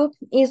value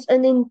is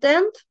an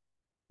intent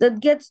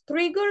that gets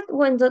triggered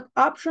when that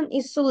option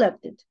is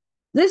selected.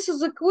 This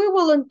is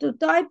equivalent to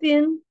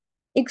typing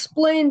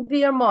explain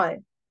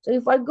BMI. So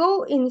if I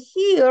go in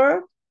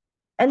here,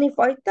 and if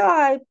I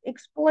type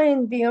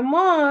explain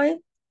BMI,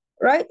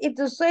 right, it's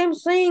the same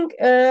thing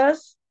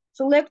as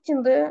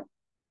selecting the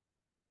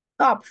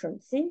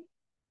option, see?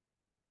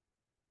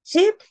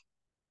 See?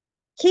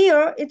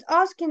 Here, it's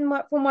asking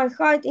for my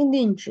height in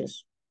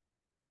inches.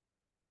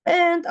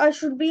 And I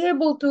should be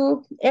able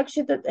to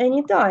exit at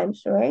any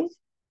times, right?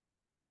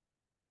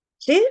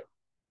 See?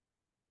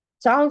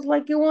 Sounds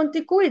like you want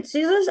to quit.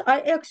 See this?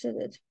 I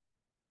exited.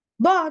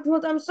 But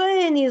what I'm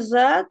saying is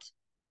that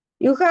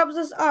you have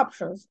these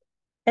options.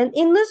 And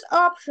in these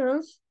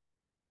options,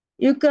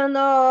 you can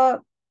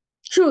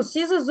choose.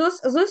 See,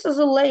 this is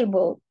a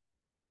label.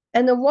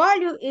 And the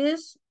value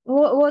is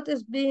what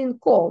is being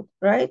called,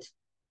 right?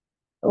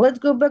 Let's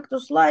go back to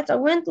slides. I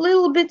went a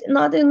little bit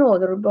not in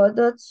order, but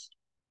that's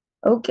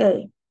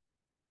okay.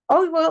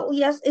 Oh, well,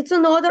 yes, it's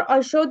in order.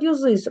 I showed you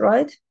this,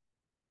 right?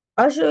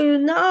 I show you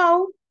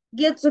now,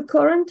 get the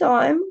current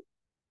time,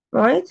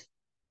 right?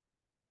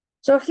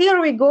 So here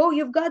we go.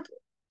 You've got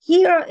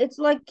here, it's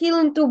like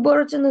killing 2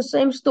 birds in the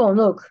same stone.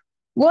 Look,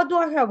 what do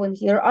I have in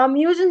here? I'm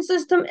using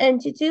system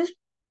entities.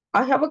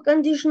 I have a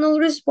conditional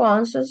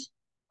responses.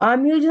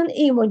 I'm using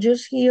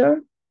images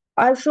here.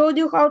 I've showed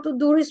you how to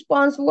do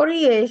response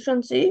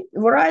variation, see,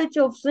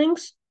 variety of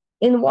things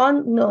in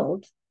one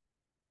node.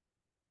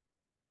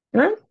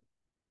 Right?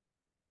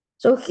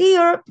 So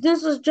here,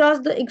 this is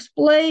just the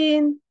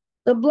explain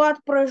the blood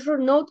pressure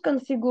node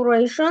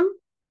configuration.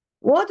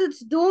 What it's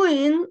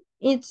doing,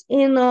 it's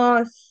in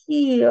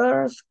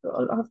here.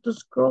 I have to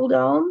scroll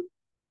down.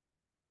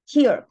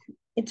 Here,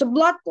 it's a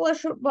blood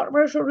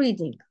pressure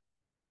reading.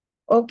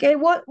 Okay,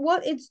 what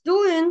it's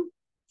doing,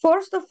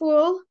 first of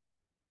all,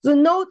 the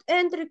node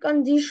entry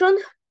condition,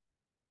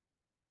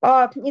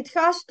 it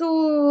has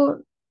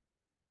to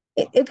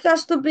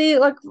be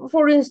like,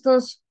 for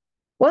instance,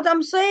 what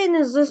I'm saying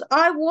is this: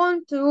 I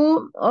want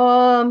to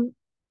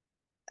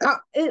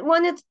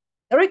when it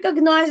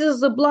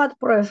recognizes the blood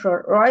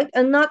pressure, right,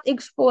 and not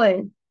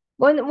explain.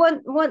 When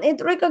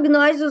it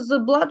recognizes the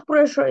blood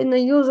pressure in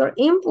the user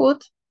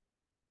input,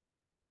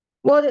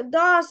 what it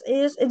does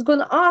is it's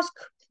gonna ask.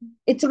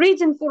 It's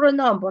reading for a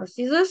number.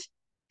 See this?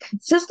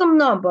 System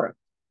number.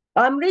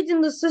 I'm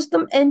reading the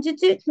system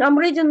entity. I'm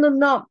reading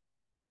the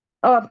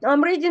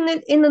I'm reading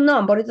it in a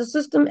number. It's a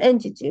system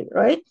entity,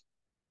 right?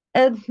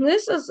 And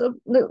this is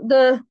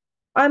the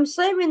I'm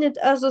saving it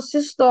as a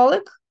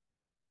systolic.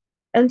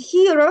 And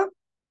here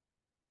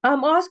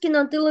I'm asking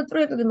until it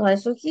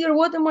recognizes. So here,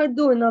 what am I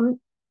doing?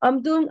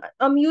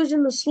 I'm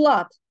using a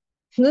slot.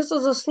 This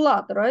is a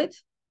slot, right?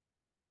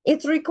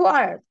 It's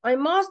required. I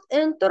must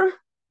enter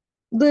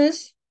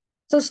this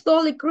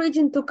systolic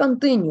region to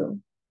continue,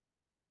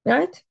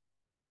 right?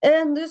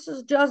 And this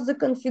is just the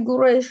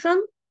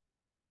configuration.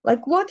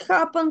 Like, what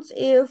happens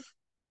if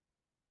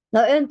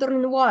I enter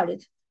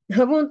invalid?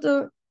 I want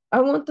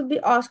to be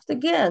asked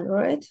again,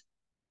 right?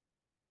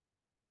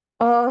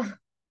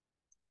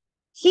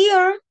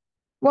 Here,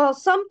 well,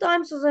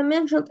 sometimes, as I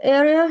mentioned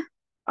earlier,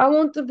 I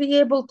want to be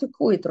able to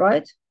quit,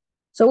 right?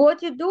 So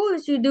what you do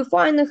is you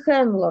define a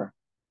handler.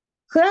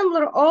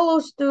 Handler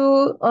allows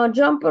to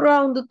jump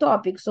around the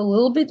topics a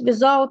little bit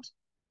without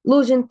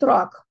losing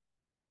track.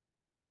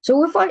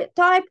 So if I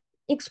type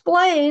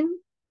explain,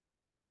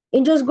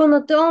 it's just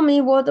gonna tell me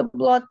what the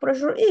blood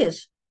pressure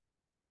is,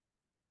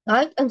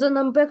 right? And then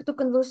I'm back to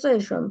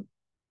conversation.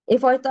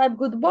 If I type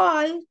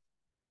goodbye,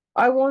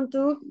 I want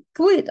to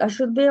quit. I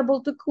should be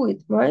able to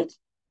quit, right?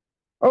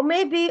 Or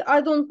maybe I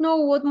don't know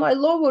what my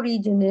lower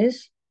region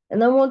is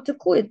and I want to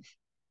quit.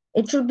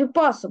 It should be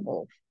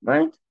possible,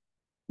 right?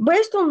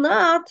 Based on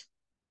that,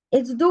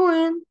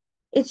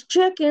 it's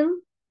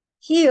checking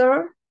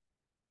here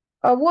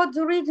what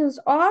the regions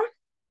are,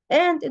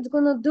 and it's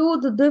gonna do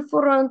the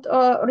different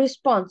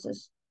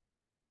responses.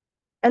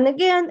 And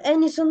again,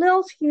 anything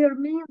else here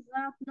means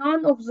that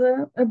none of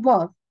the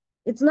above.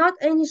 It's not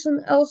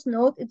anything else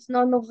node, it's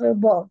none of the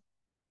above.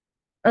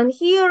 And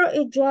here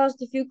it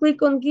just, if you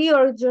click on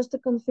gear, it's just a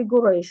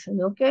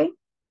configuration, okay?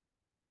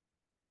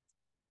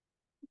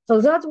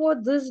 So that's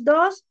what this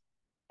does.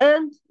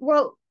 And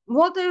well,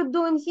 what are you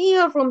doing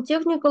here from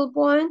technical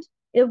point?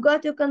 You've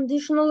got your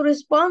conditional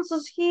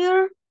responses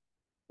here.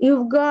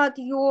 You've got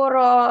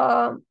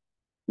your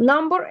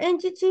number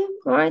entity,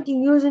 right?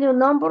 You're using a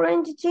number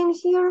entity in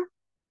here,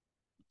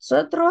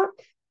 etc.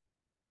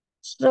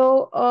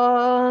 So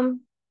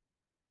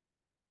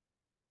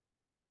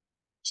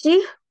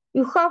see,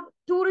 you have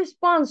two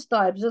response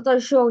types that I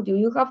showed you.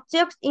 You have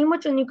text,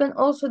 image, and you can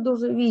also do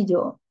the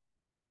video,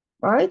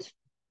 right?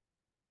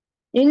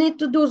 You need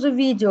to do the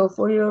video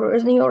for your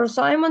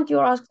assignment.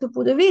 You're asked to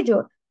put a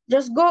video.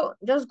 Just go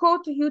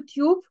to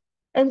YouTube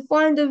and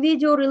find a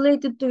video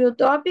related to your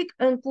topic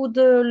and put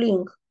the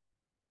link,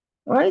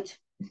 right?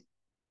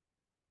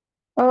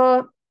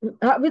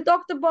 We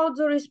talked about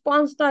the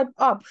response type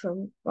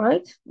option,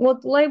 right?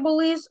 What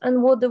label is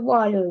and what the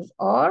values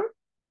are.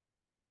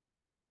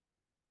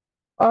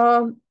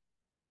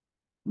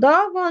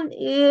 That one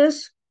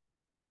is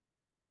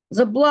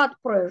the blood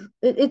pressure.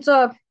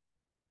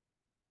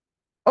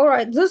 All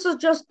right, this is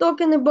just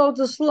talking about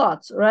the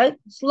slots, right?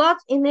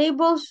 Slots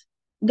enables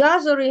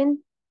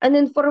gathering an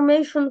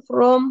information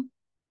from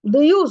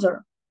the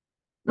user,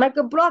 like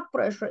a blood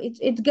pressure.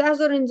 It's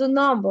gathering the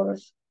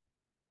numbers.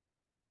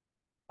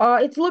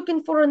 It's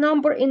looking for a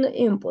number in the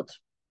input.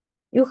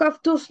 You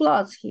have two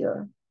slots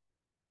here,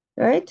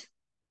 right?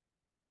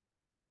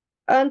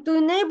 And to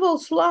enable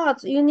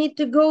slots, you need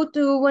to go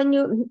to when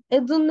you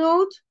at the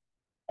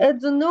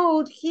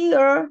node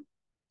here,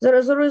 there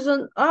is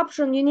an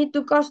option. You need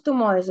to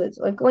customize it.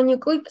 Like when you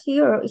click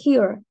here,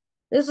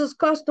 this is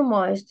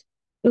customized.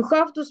 You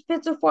have to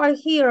specify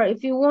here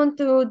if you want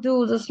to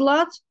do the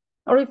slots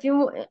or if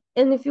you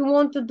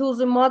want to do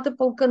the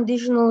multiple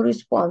conditional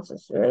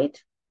responses, right?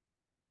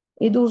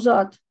 You do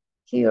that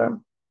here.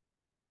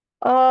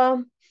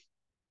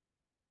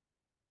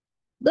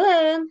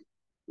 Then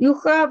you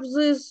have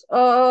this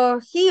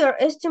here,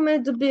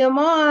 estimate the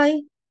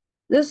BMI.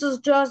 This is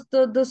just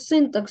the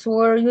syntax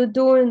where you're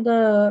doing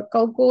the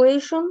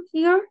calculation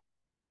here.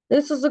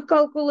 This is a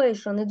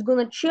calculation. It's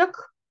gonna check,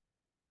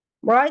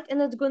 right?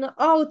 And it's gonna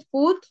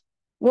output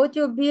what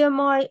your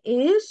BMI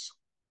is.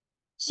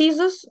 See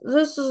this?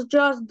 This is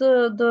just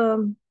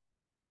the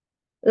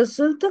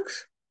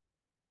syntax.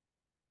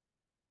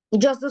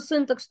 Just the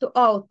syntax to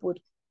output.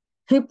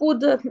 He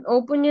put the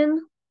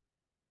opening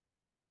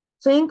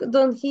thing,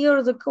 then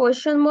here the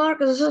question mark.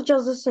 This is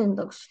just the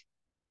syntax.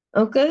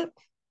 Okay.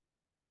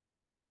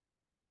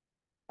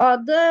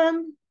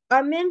 Then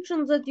I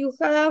mentioned that you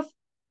have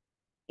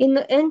in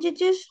the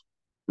entities,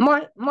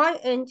 my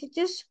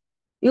entities,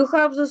 you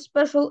have the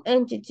special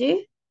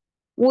entity,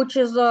 which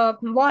is a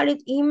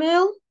valid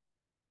email.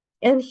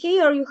 And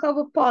here you have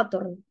a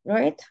pattern,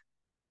 right?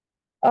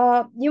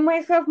 You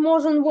may have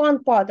more than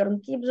one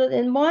pattern. Keep that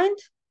in mind.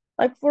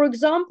 Like, for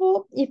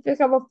example, if you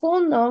have a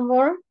phone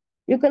number,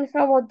 you can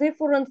have a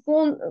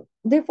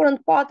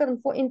different pattern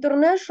for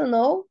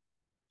international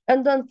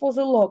and then for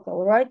the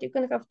local, right? You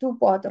can have two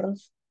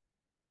patterns.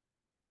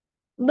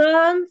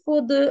 Then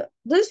for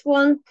this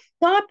one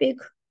topic,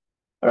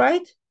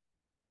 right?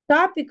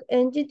 Topic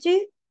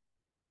entity,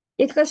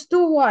 it has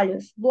two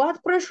values,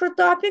 blood pressure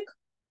topic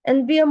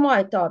and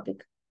BMI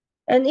topic.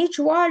 And each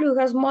value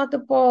has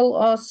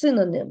multiple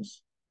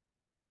synonyms,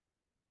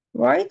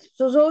 right?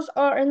 So those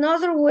are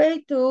another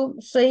way to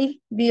say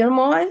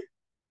BMI,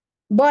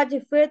 body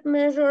fat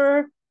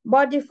measure,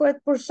 body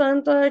fat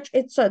percentage,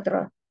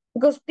 etc.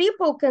 Because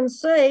people can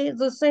say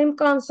the same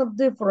concept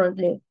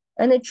differently,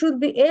 and it should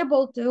be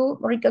able to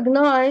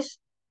recognize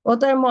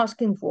what I'm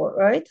asking for,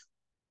 right?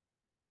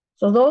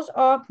 So those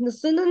are the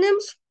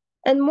synonyms,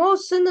 and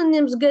most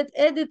synonyms get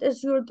added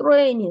as you're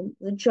training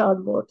the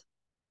chatbot.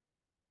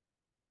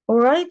 All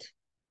right.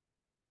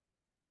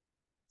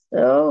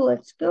 So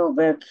let's go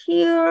back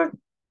here.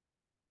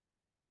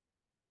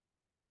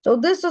 So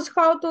this is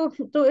how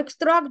to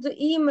extract the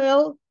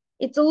email.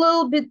 It's a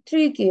little bit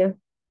tricky.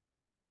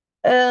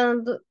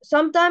 And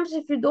sometimes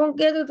if you don't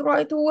get it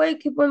right away,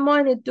 keep in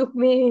mind it took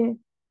me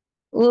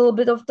a little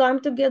bit of time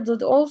to get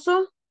that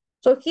also.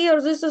 So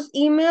here, this is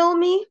email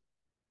me,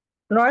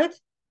 right?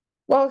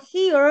 Well,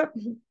 here,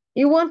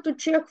 you want to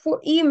check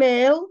for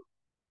email,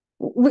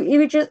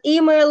 which is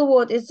email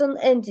what? It's an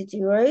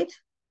entity, right?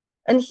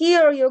 And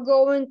here you're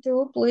going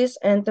to please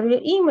enter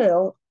your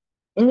email.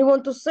 And you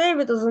want to save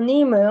it as an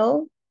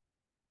email,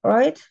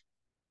 right?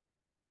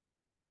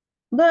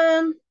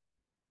 Then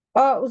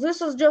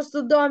this is just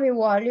a dummy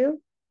value.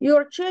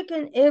 You're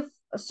checking if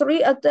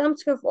 3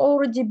 attempts have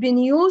already been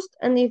used,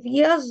 and if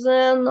yes,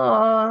 then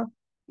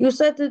you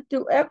set it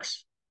to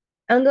X.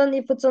 And then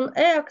if it's an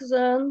X,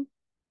 then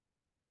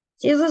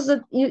see this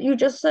is you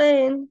just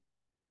saying,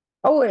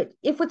 oh wait,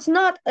 if it's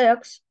not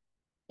X,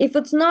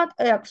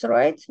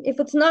 right?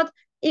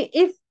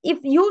 If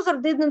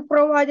user didn't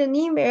provide an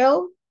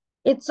email,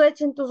 it's set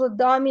into the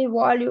dummy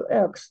value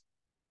X.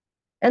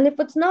 And if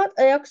it's not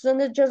X, then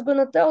it's just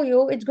gonna tell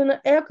you, it's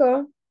gonna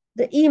echo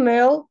the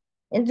email,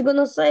 and it's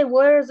gonna say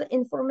where the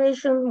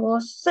information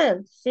was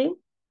sent, see?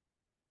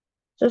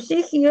 So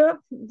see here,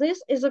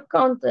 this is a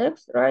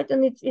context, right?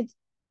 And it's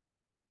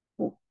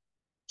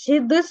see,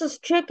 this is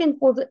checking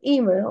for the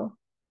email.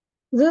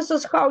 This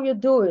is how you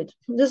do it.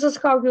 This is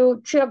how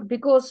you check,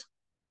 because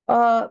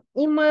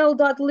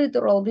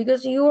email.literal,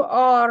 because you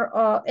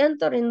are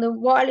entering the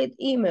valid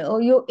email.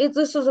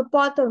 This is a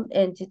pattern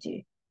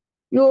entity.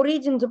 You're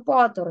reading the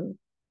pattern,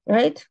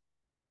 right?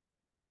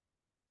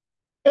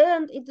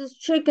 And it is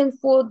checking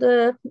for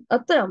the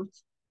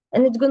attempt,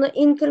 and it's gonna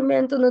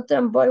increment an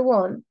attempt by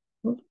 1.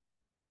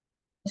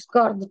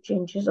 Discard the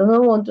changes. I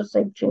don't want to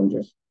save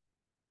changes.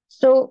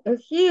 So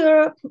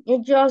here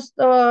it just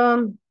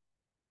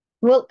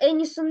well,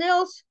 anything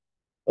else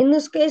in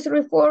this case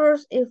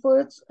refers if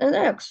it's an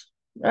X,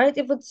 right?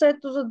 If it's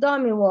set to the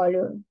dummy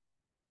value.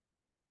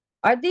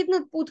 I did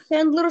not put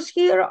handlers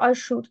here. I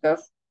should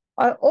have.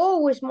 I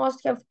always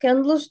must have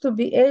handlers to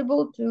be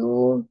able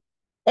to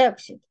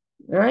exit,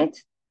 right?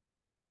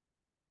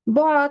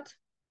 But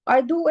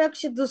I do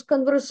exit this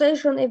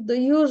conversation if the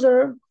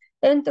user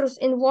enters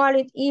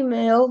invalid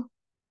email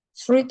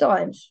 3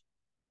 times,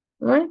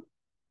 right?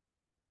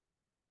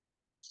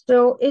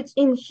 So it's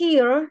in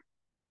here.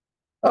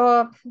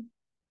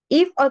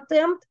 If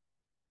attempt,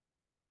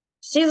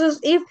 see this,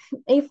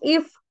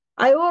 if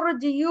I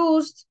already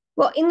used,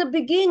 well, in the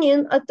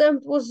beginning,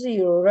 attempt was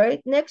 0,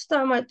 right? Next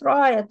time I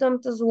try,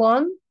 attempt is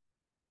 1.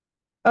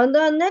 And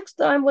then next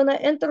time when I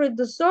enter it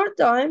the 3rd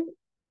time,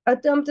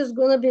 attempt is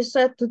gonna be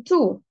set to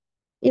 2.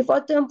 If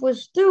attempt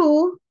was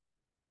 2,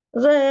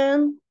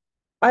 then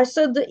I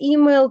set the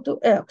email to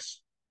X,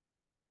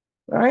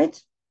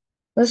 right?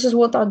 This is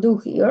what I do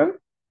here.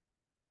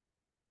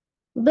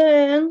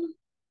 Then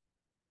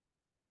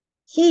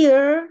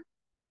here,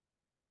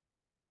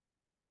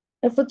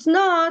 if it's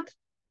not,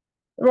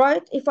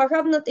 right, if I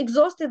have not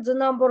exhausted the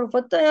number of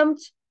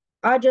attempts,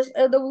 I just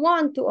add a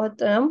 1 to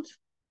attempt,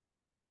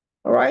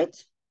 right?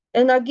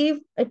 And I give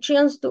a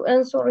chance to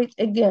answer it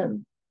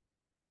again.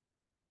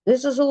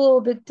 This is a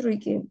little bit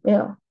tricky,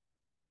 yeah.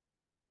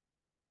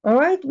 All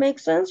right,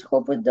 makes sense,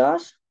 hope it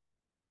does.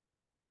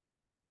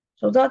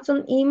 So that's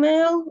an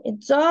email,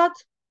 it's that.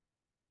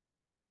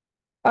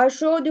 I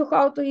showed you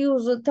how to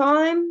use the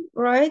time,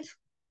 right?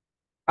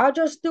 I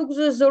just took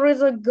this, there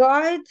is a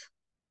guide,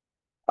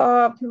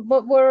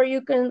 but where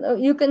you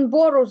can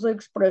borrow the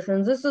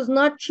expression. This is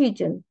not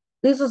cheating.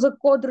 This is a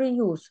code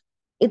reuse.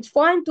 It's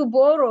fine to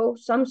borrow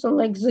something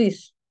like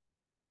this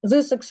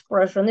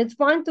expression. It's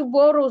fine to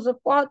borrow the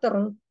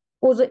pattern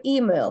for the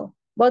email.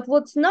 But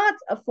what's not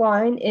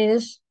fine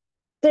is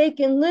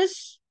taking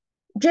this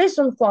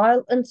JSON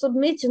file and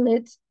submitting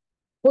it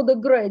for the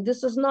grade.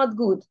 This is not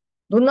good.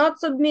 Do not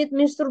submit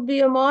Mr.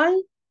 BMI.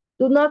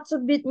 Do not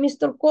submit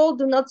Mr. Cole.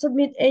 Do not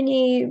submit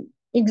any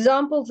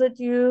examples that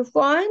you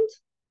find,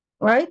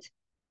 right?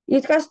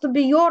 It has to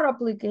be your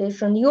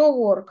application, your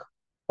work,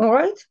 all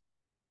right?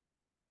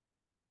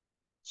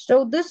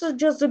 So this is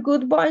just a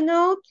goodbye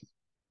note.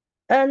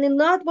 And in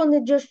that one,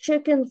 it's just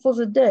checking for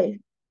the day.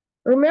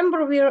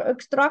 Remember, we are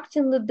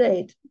extracting the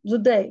day,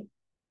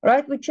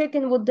 right? We're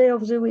checking what day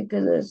of the week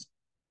it is,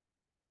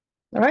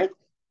 right?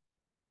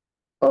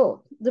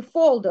 Oh, the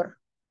folder.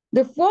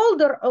 The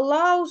folder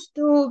allows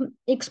to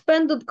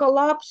expanded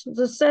collapse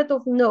the set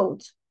of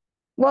nodes.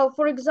 Well,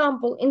 for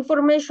example,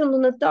 information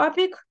on a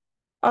topic,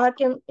 I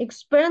can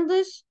expand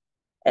this,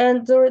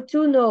 and there are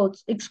two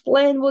nodes.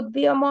 Explain what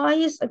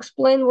BMI is,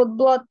 explain what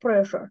blood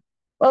pressure.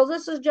 Well,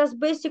 this is just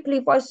basically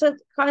if I set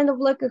kind of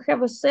like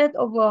have a set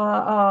of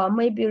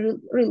maybe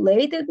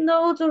related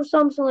nodes or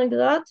something like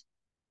that,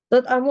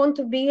 that I want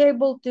to be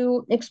able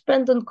to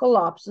expand and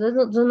collapse.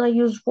 Then I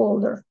use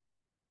folder,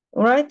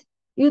 right?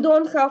 You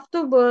don't have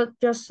to, but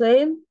just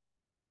saying.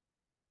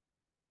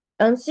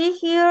 And see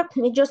here,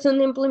 it's just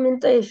an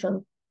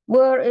implementation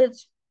where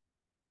it's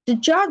the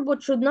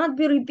chatbot should not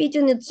be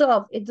repeating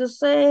itself. It's the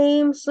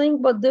same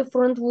thing, but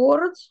different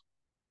words.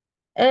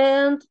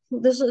 And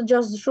this is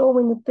just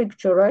showing a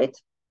picture, right?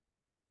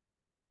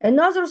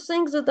 Another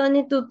thing that I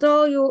need to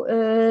tell you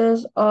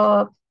is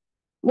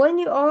when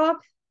you are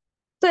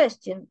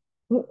testing,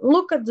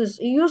 look at this,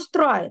 you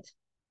try it.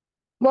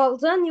 Well,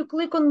 then you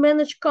click on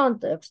manage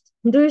context.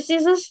 Do you see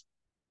this?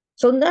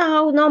 So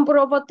now number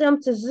of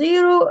attempts is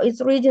 0,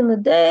 it's reading the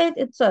date,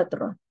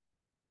 etc.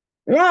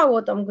 Now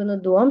what I'm gonna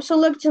do, I'm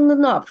selecting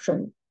an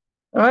option,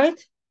 right?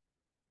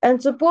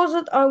 And suppose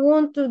that I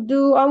want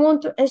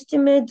to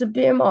estimate the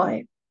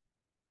BMI.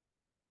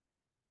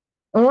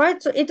 All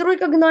right, so it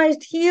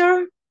recognized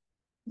here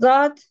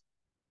that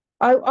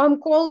I'm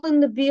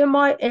calling the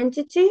BMI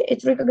entity.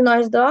 It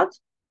recognized that.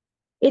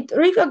 It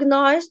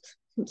recognized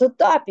the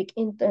topic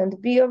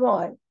intent,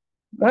 BMI,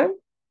 right?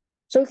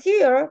 So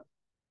here,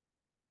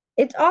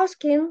 it's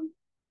asking,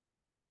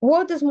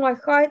 what is my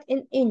height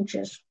in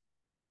inches?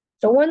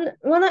 So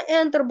when I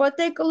enter, but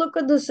take a look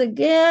at this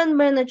again,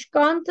 manage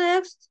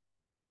context.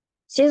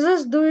 See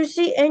this, do you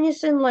see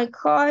anything like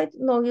height?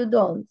 No, you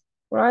don't,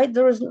 right?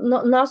 There is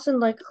nothing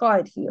like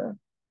height here.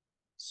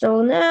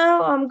 So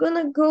now I'm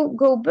gonna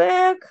go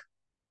back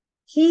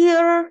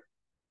here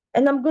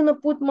and I'm gonna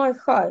put my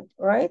height,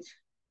 right?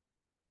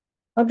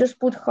 I'll just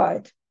put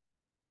height,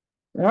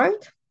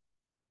 right?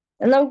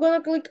 And I'm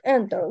gonna click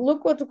enter.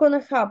 Look what's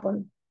gonna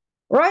happen.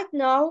 Right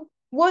now,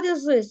 what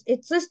is this?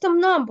 It's system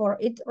number.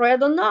 It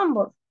read a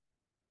number.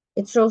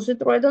 It shows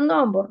it read a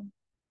number.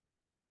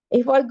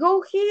 If I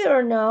go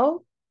here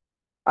now,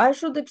 I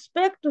should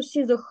expect to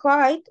see the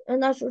height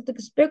and I should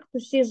expect to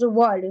see the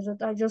value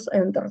that I just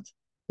entered.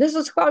 This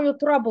is how you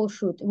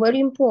troubleshoot, very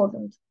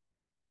important.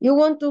 You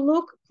want to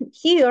look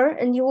here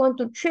and you want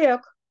to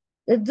check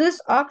that this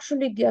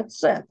actually gets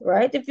set,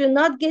 right? If you're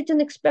not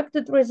getting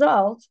expected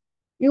results,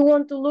 you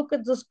want to look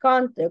at this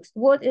context.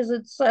 What is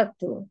it set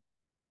to?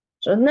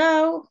 So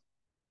now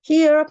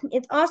here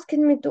it's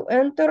asking me to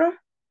enter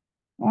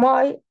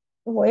my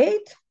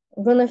weight.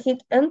 I'm gonna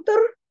hit enter.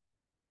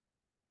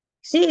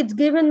 See, it's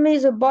giving me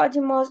the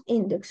body mass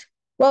index.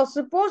 Well,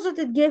 suppose that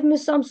it gave me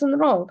something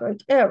wrong,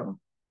 like error.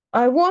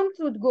 I want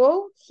to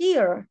go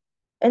here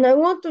and I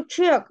want to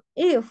check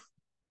if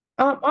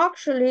I'm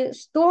actually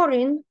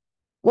storing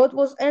what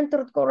was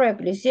entered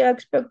correctly. See, I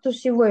expect to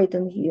see weight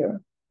in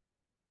here.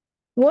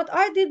 What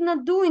I did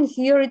not do in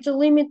here, it's a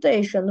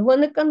limitation.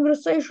 When the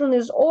conversation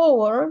is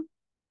over,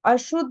 I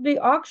should be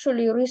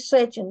actually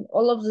resetting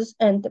all of these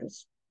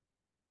entries,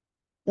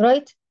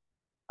 right?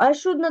 I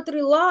should not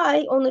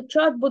rely on a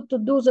chatbot to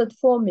do that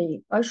for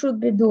me. I should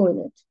be doing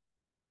it,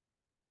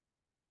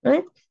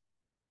 right?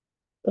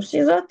 You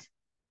see that?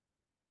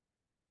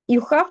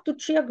 You have to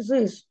check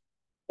this.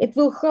 It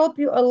will help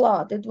you a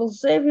lot. It will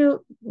save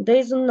you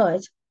days and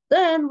nights.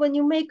 Then when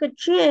you make a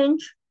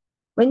change,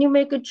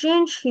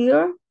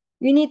 here,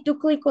 you need to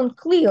click on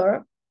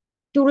clear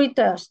to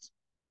retest.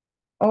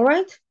 All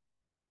right?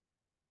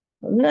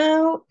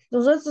 Now,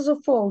 so this is a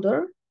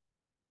folder.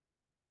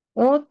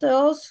 What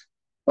else?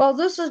 Well,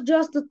 this is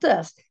just a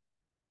test.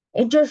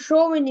 It's just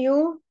showing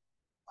you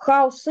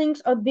how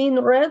things are being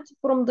read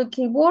from the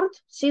keyboard.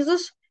 See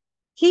this?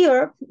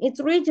 Here,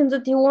 it's reading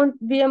that you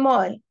want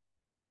BMI.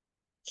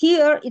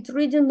 Here, it's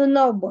reading the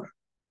number.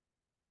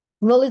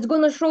 Well, it's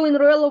gonna show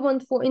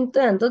irrelevant for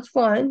intent. That's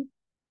fine,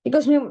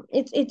 because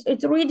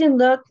it's reading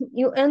that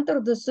you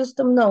enter the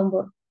system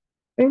number.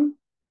 Okay?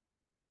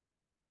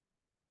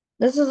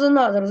 This is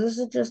another. This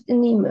is just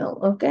an email.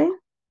 Okay.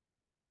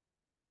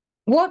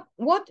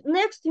 What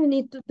next you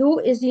need to do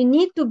is you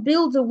need to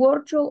build a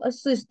virtual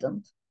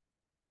assistant.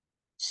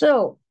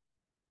 So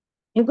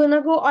you're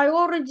gonna go. I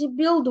already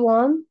built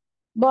one,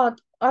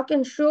 but I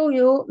can show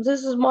you.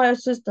 This is my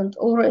assistant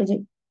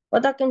already,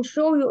 but I can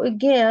show you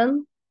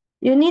again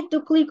you need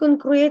to click on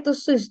Create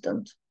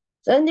Assistant.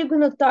 Then you're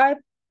gonna type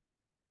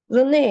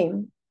the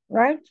name,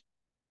 right?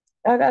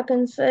 I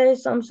can say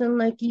something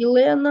like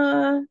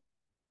Elena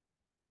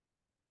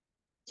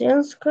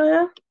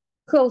Tenskaya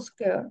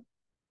Healthcare,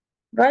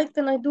 right?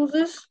 Can I do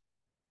this?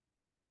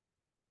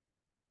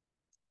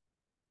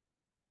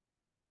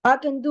 I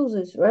can do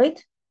this,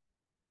 right?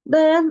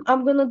 Then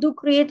I'm gonna do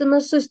create an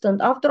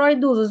assistant. After I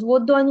do this,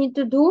 what do I need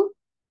to do?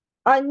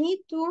 I need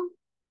to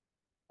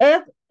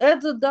add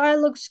the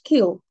dialogue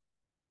skill.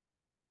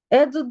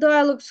 Add the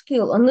dialogue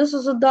skill, and this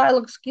is a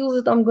dialogue skill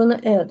that I'm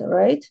gonna add,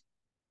 right?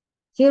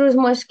 Here is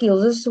my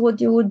skill. This is what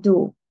you would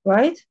do,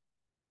 right?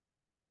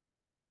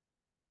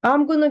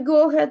 I'm gonna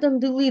go ahead and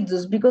delete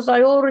this because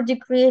I already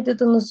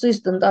created an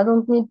assistant. I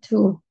don't need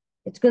to.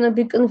 It's gonna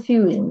be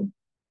confusing.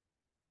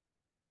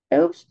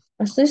 Oops,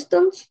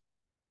 assistant.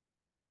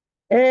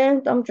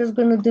 And I'm just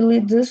gonna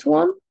delete this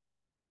one.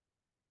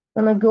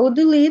 Gonna go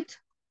delete,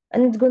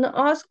 and it's gonna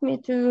ask me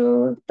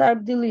to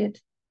type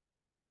delete.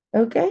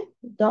 Okay,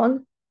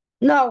 done.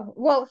 Now,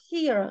 well,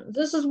 here,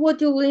 this is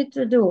what you need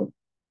to do.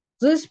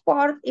 This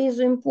part is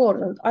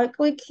important. I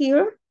click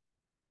here.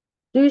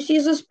 Do you see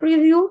this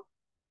preview?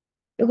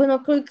 You're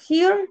gonna click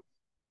here.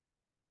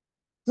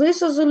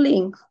 This is a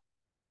link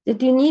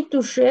that you need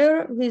to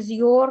share with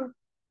your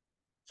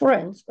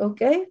friends,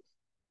 okay?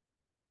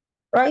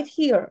 Right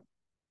here.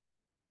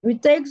 We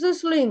take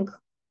this link,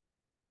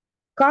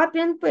 copy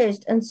and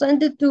paste, and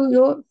send it to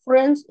your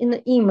friends in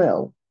an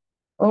email,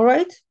 all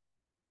right?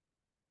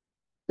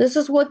 This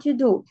is what you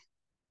do.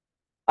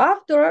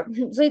 After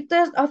they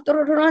test, after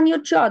run your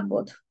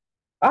chatbot,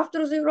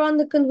 after they run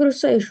the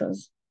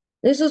conversations,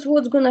 this is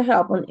what's gonna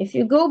happen. If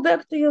you go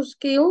back to your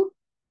skill,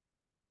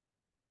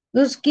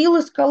 the skill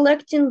is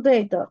collecting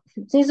data.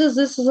 This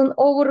is an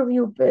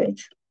overview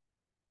page.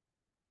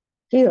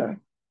 Here.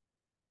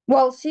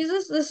 Well, see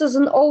this? This is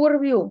an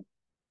overview.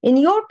 In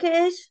your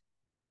case,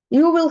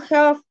 you will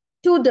have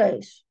 2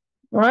 days,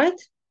 right?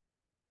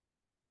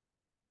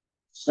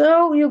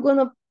 So you're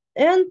gonna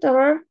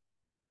enter.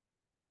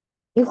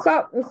 You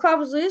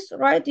have this,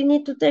 right? You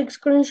need to take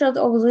screenshot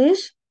of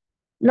this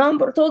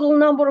total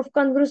number of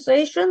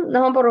conversation,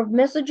 number of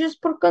messages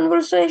per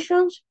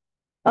conversations.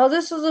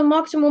 This is the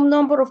maximum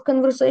number of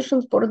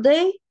conversations per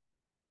day,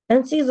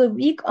 and see the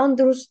weak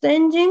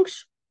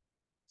understandings.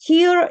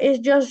 Here is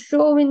just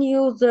showing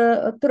you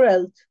the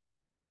thread,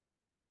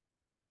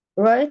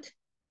 right?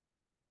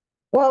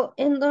 Well,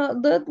 in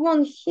that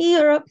one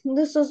here,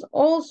 this is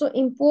also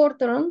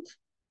important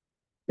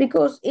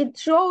because it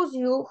shows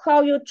you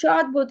how your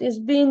chatbot is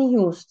being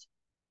used,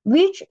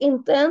 which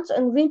intents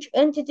and which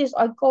entities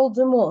are called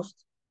the most.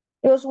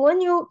 Because when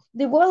you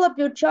develop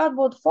your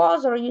chatbot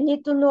further, you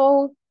need to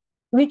know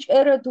which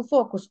area to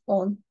focus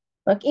on.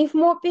 Like if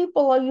more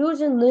people are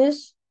using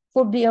this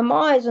for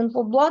BMIs and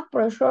for blood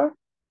pressure,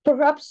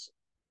 perhaps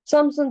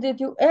something that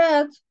you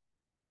add,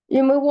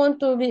 you may want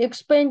to be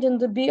expanding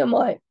the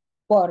BMI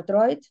part,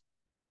 right?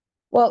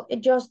 Well,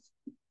 it's just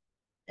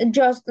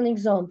an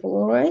example,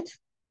 all right?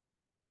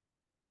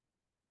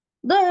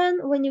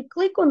 Then when you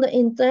click on the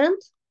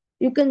intent,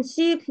 you can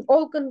see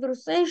all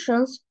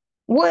conversations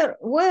where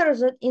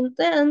that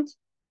intent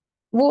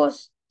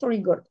was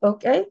triggered,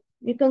 okay?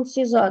 You can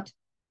see that.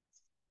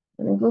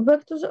 And go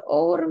back to the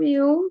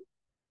overview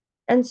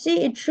and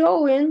see it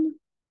showing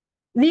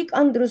weak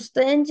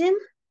understanding,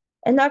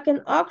 and I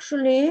can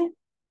actually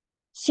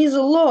see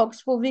the logs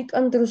for weak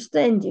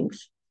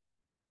understandings.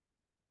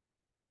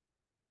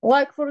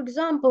 Like, for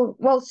example,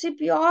 well,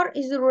 CPR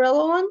is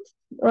irrelevant,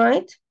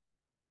 right?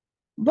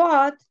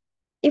 But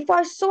if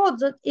I thought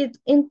that it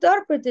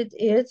interpreted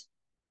it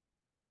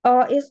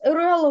is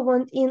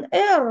irrelevant in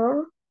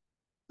error,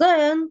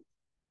 then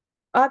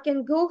I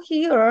can go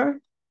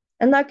here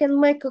and I can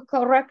make a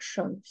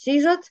correction. See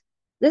that?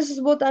 This is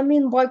what I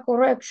mean by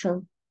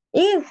correction.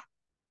 If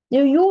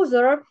your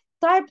user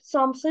typed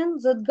something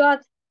that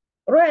got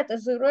read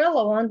as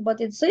irrelevant, but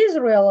it says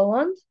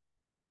relevant,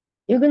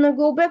 you're gonna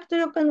go back to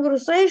your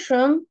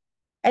conversation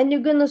and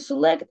you're gonna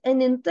select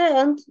an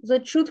intent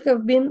that should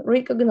have been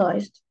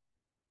recognized.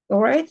 All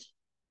right?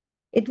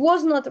 It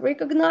was not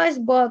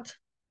recognized, but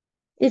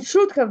it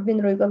should have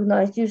been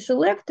recognized. You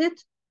select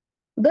it,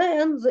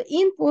 then the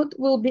input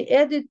will be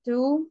added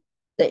to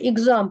the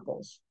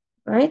examples,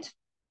 right?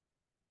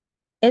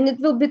 And it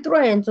will be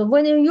trained. So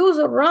when a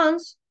user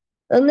runs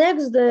the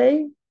next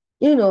day,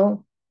 you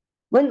know,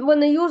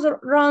 when a user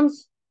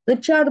runs the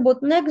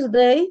chatbot next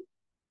day,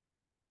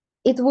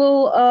 it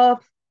will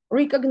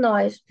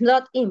recognize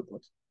that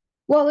input.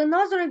 Well,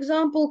 another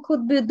example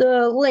could be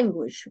the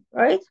language,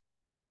 right?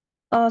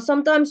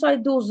 Sometimes I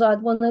do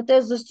that when I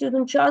test the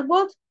student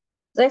chatbot.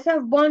 They have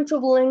a bunch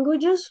of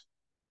languages,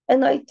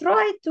 and I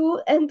try to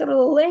enter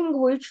a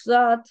language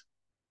that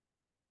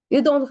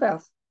you don't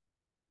have,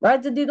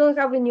 right? That you don't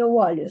have in your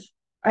values.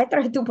 I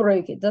try to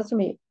break it. That's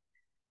me,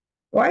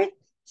 right?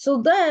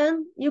 So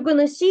then you're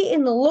gonna see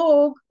in the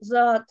log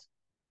that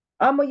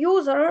I'm a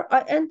user.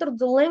 I entered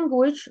the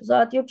language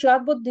that your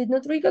chatbot did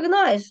not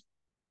recognize.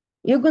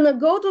 You're gonna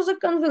go to the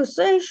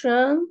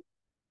conversation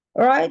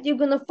right? You're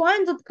gonna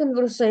find that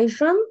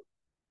conversation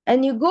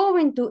and you're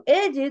going to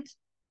edit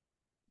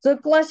the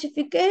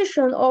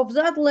classification of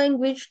that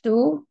language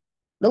to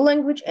the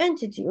language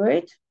entity,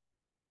 right?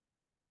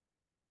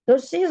 So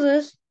see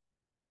this,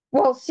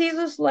 well, see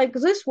this like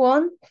this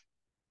one.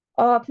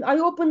 I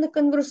open the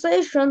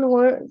conversation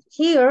where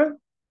here,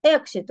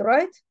 exit,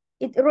 right?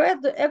 It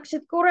read the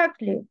exit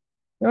correctly,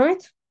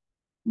 right?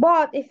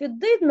 But if it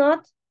did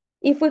not,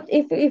 if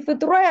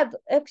it read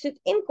exit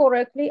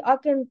incorrectly, I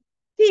can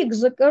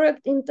fix the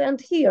correct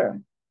intent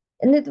here,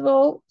 and it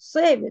will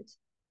save it.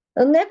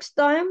 The next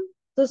time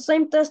the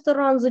same tester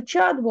runs the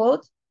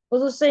chatbot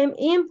with the same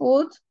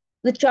input,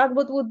 the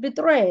chatbot would be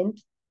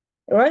trained,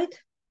 right?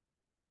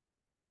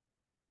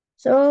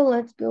 So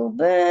let's go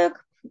back.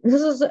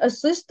 This is the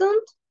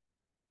assistant,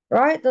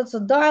 right? That's a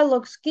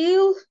dialogue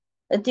skill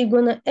that you're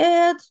gonna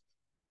add.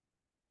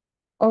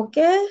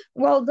 Okay,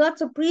 well,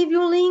 that's a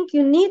preview link.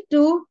 You need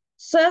to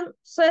send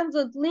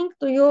that link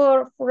to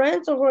your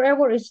friends or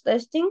whoever is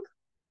testing.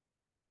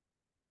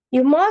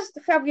 You must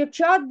have your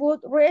chatbot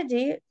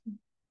ready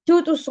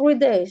 2 to 3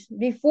 days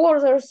before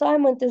the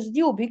assignment is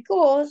due,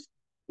 because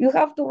you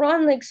have to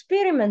run an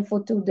experiment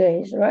for 2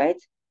 days,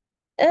 right?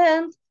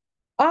 And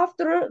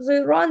after they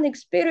run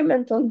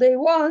experiment on day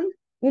 1,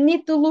 you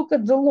need to look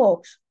at the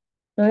logs,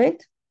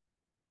 right?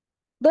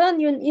 Then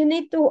you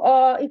need to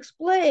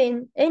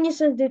explain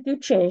anything that you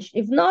changed.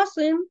 If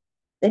nothing,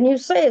 then you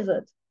say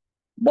that.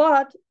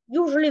 But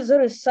usually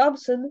there is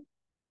something.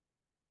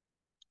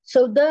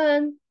 So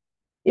then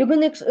you're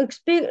going to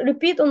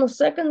repeat on the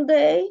second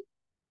day,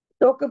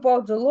 talk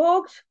about the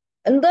logs,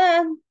 and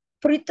then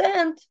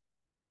pretend,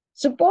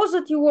 suppose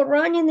that you were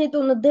running it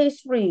on a day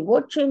 3,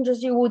 what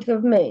changes you would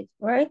have made,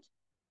 right?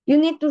 You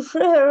need to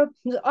share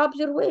the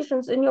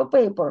observations in your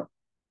paper.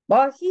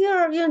 But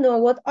here, you know,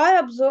 what I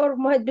observe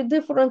might be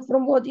different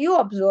from what you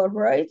observe,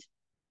 right?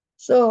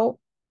 So,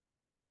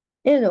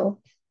 you know,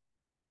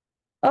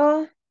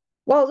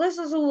 well, this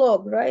is a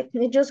log, right?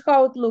 It's just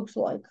how it looks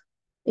like.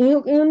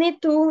 You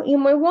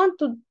may want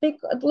to pick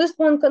at least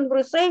one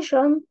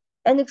conversation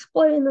and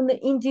explain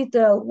in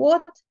detail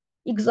what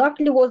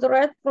exactly was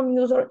read from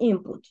user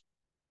input,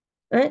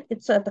 right,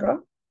 etc.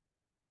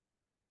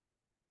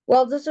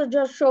 Well, this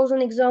just shows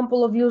an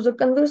example of user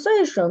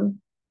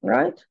conversation,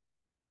 right?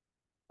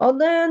 And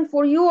then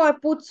for you, I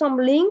put some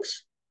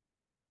links.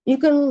 You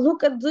can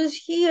look at this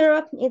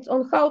here. It's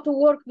on how to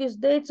work with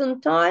dates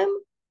and time,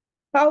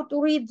 how to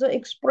read the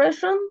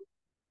expression.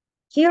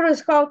 Here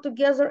is how to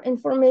gather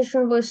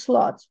information with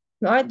slots,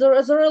 right? There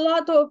are a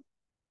lot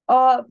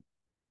of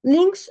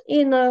links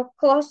in a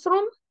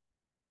classroom.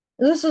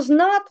 This is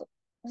not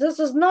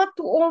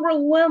to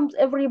overwhelm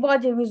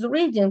everybody with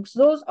readings.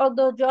 Those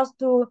are just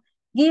to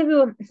give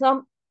you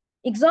some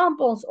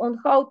examples on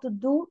how to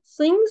do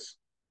things.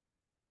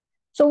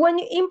 So when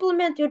you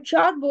implement your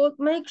chatbot,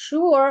 make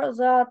sure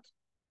that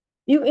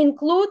you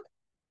include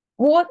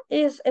what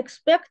is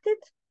expected,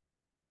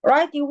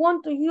 right? You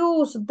want to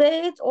use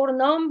dates or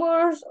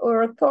numbers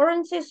or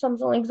currency,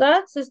 something like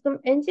that, system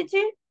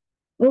entity.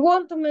 We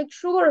want to make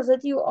sure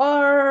that you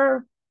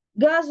are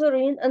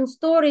gathering and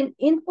storing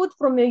input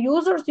from your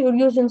users. You're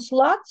using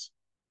slots,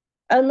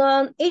 and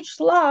then each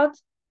slot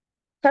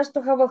has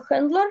to have a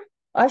handler.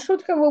 I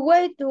should have a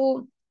way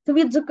to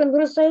tweet the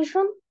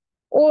conversation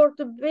or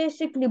to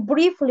basically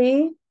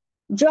briefly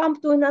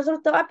jump to another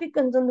topic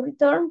and then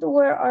return to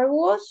where I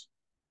was,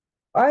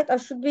 right? I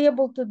should be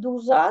able to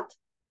do that,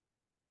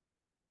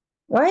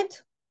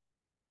 right?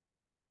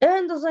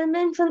 And as I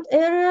mentioned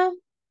earlier,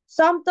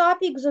 some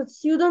topics that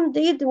students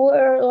did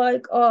were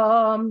like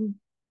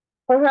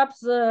perhaps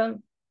the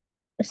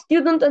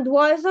student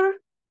advisor.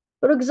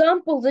 For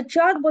example, the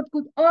chatbot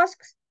could ask,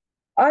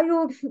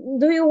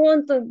 do you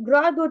want a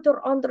graduate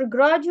or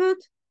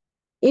undergraduate?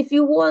 If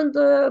you want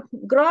a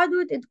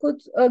graduate, it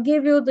could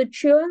give you the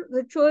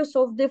choice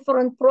of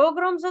different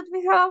programs that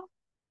we have.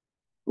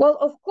 Well,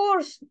 of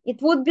course,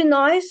 it would be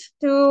nice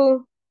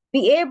to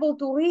be able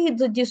to read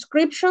the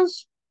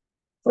descriptions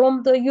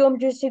from the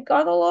UMGC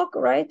catalog,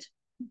 right?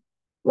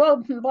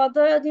 Well,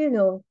 but you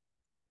know,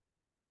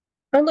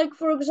 and like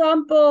for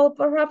example,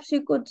 perhaps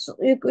you could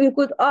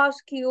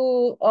ask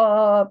you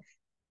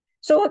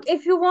so like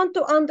if you want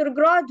to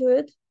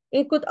undergraduate,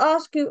 it could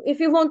ask you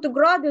if you want to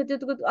graduate, it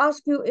could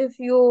ask you if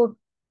you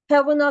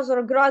have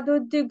another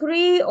graduate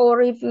degree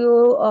or if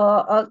you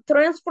a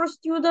transfer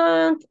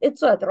student,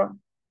 etc.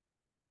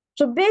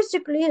 So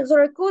basically,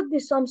 there could be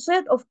some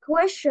set of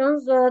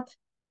questions that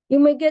you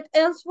may get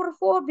answer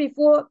for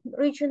before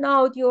reaching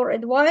out your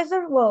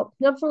advisor. Well,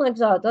 something like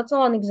that. That's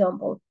one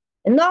example.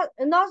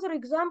 Another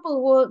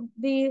example would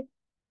be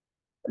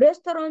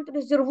restaurant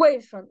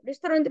reservation.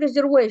 Restaurant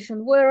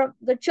reservation, where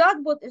the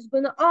chatbot is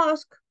going to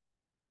ask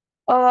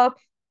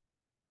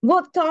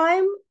what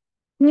time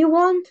you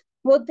want,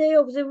 what day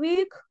of the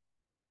week,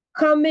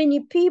 how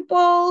many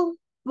people,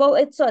 well,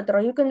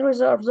 etc. You can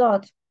reserve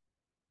that.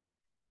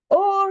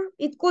 Or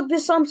it could be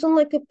something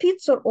like a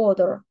pizza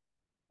order.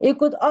 You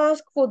could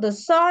ask for the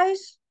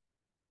size.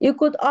 You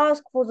could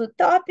ask for the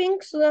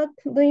toppings that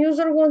the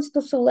user wants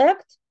to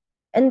select.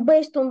 and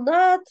based on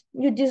that,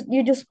 you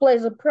display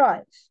the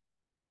price.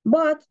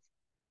 But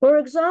for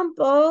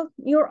example,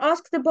 you're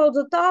asked about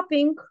the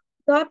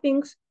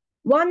toppings.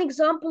 One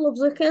example of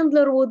the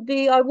handler would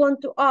be, I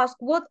want to ask,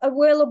 what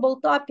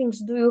available toppings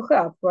do you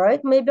have,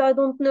 right? Maybe I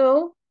don't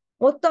know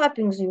what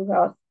toppings you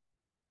have,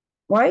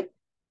 right?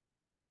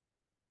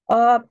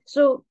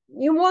 So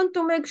you want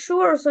to make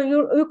sure, so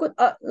you could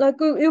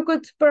you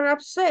could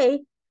perhaps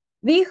say,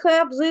 we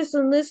have this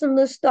and this and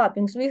this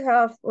toppings. We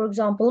have, for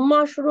example,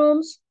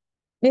 mushrooms,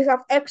 we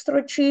have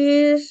extra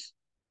cheese,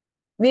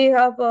 we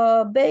have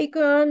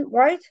bacon,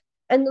 right?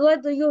 And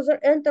let the user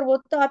enter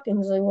what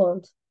toppings they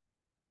want.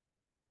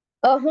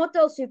 What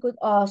else you could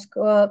ask?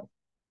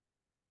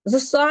 The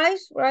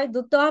size, right?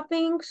 The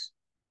toppings.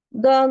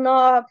 Then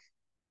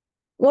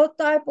what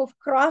type of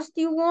crust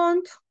you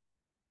want?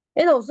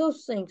 You know,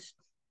 those things.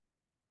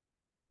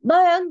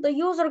 Then the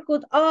user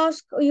could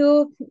ask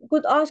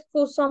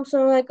for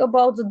something like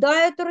about the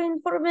dietary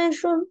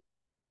information,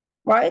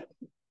 right?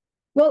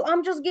 Well,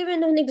 I'm just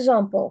giving an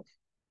example.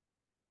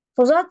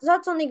 So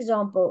that's an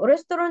example.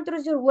 Restaurant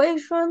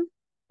reservation,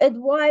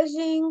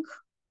 advising,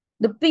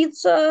 the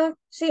pizza.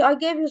 See, I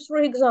gave you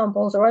 3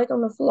 examples right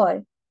on the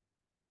fly.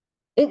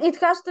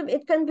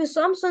 It can be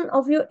something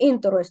of your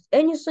interest,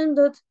 anything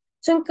that,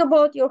 think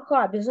about your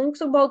hobbies, think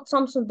about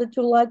something that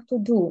you like to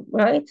do,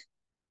 right?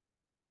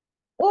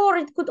 Or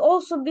it could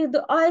also be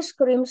the ice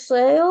cream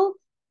sale.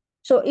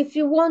 So if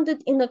you want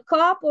it in a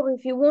cup or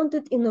if you want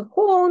it in a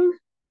cone,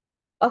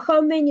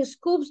 how many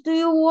scoops do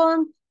you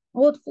want?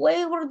 What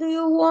flavor do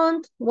you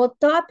want? What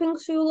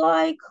toppings you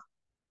like?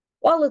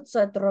 Well,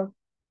 etc.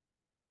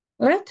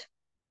 Right?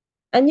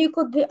 And you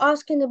could be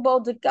asking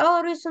about the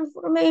calories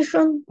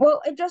information.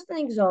 Well, just an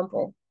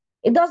example.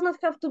 It does not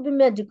have to be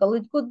medical.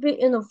 It could be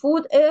in a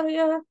food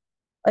area,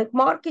 like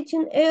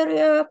marketing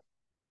area,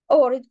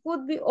 or it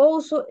could be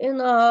also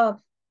in a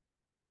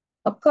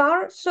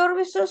car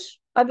services.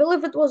 I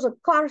believe it was a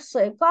car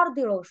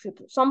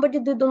dealership. Somebody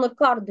did on a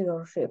car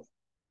dealership.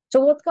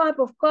 So what type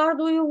of car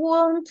do you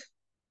want?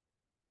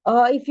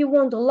 If you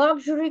want a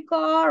luxury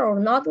car or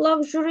not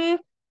luxury,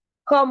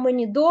 how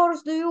many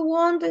doors do you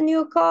want in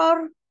your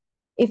car?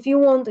 If you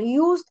want a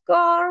used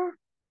car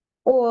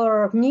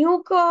or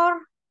new car,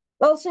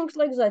 well, things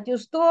like that. You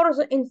store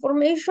the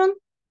information,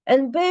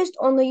 and based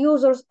on the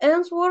user's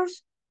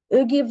answers,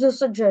 you give the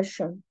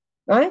suggestion,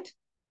 right?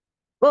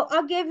 Well,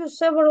 I gave you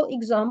several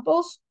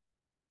examples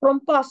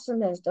from past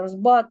semesters,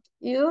 but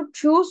you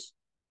choose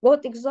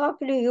what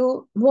exactly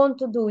you want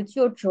to do. It's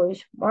your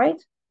choice, right?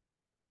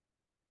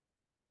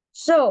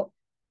 So,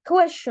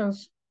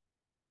 questions.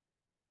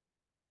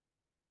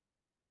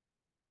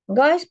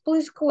 Guys,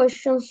 please,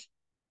 questions.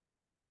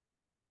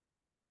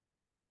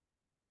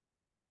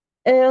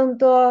 And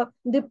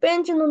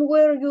depending on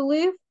where you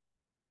live,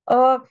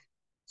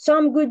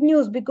 some good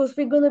news, because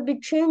we're going to be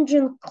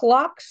changing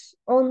clocks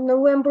on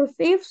November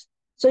 5th.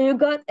 So you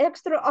got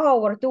extra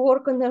hour to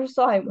work on the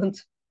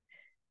assignment,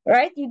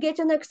 right? You get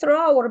an extra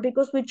hour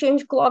because we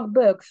changed clock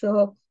back.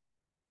 So,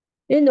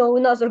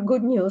 another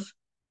good news.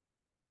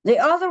 The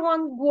other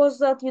one was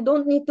that you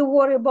don't need to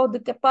worry about the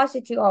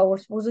capacity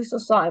hours for this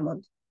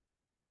assignment.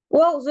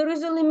 Well, there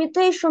is a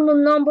limitation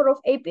on number of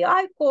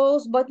API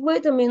calls, but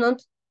wait a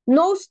minute.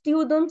 No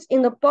students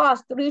in the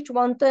past reach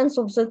 1/10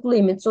 of that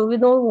limit, so we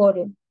don't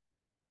worry.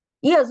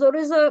 Yes, there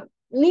is a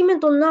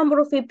limit on number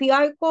of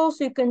API calls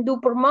you can do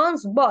per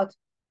month, but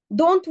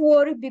don't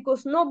worry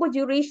because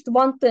nobody reached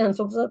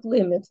 1/10 of that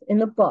limit in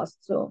the past,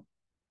 so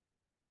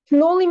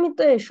no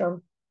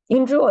limitation.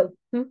 Enjoy.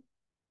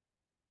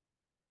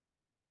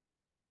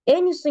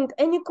 Anything,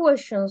 any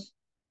questions?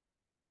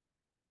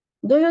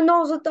 Do you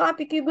know the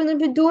topic you're going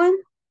to be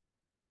doing?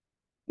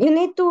 You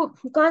need to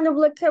kind of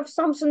like have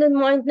something in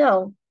mind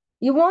now.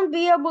 You won't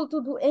be able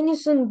to do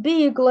anything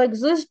big like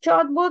this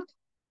chatbot,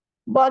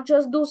 but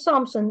just do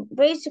something.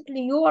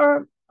 Basically, you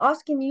are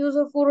asking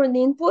user for an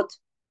input,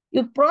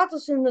 you're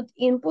processing that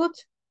input,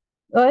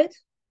 right?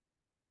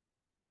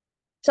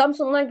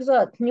 Something like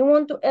that. You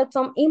want to add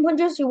some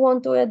images, you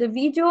want to add a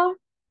video,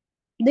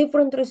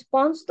 different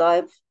response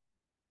types,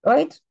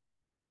 right?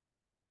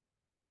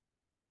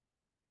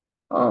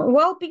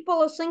 While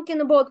people are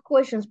thinking about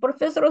questions,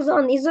 Professor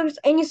Ozan, is there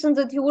anything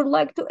that you would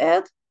like to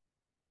add?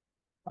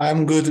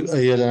 I'm good,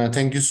 Yelena.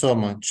 Thank you so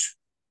much.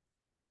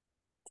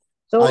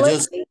 So I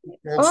let's just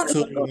have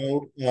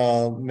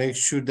to make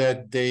sure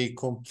that they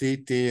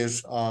complete their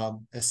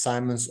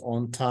assignments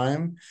on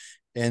time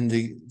and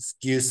they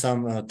give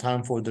some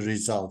time for the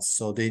results.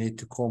 So they need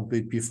to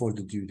complete before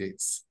the due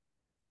dates.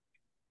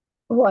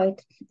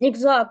 Right,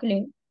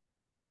 exactly.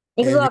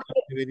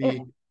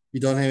 Exactly. We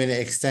don't have any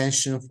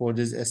extension for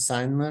this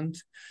assignment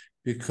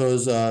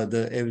because all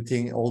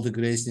the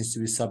grades needs to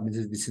be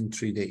submitted within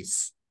 3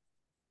 days.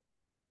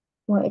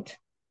 Right,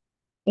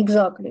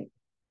 exactly.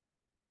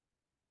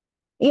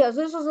 Yes,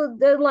 this is a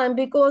deadline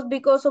because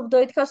of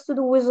that. It has to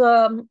do with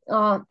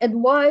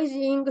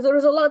advising. There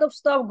is a lot of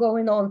stuff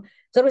going on.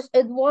 There is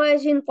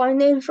advising,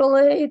 financial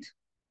aid.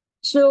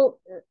 So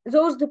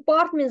those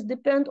departments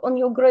depend on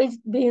your grades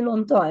being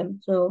on time.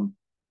 So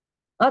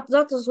that's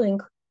the thing.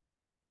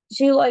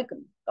 See, like,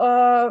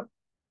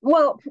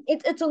 well,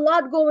 it's a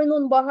lot going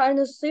on behind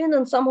the scene,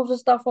 and some of the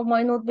stuff I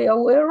might not be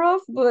aware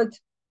of, but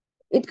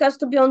it has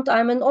to be on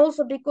time. And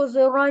also because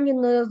they're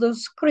running the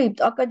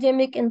script,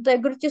 academic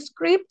integrity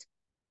script,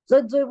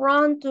 that they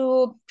run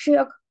to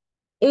check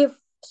if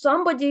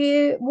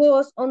somebody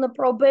was on a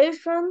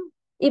probation,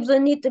 if they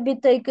need to be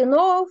taken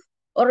off,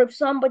 or if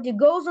somebody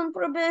goes on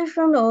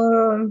probation,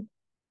 or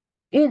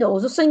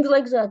the things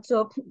like that.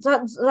 So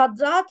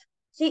that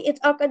see, it's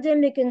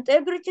academic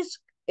integrity,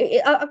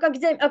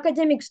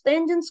 academic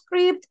standing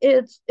script.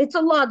 It's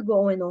a lot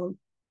going on.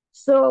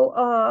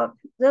 So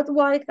that's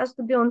why it has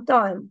to be on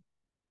time.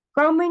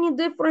 How many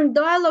different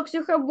dialogues?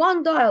 You have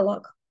one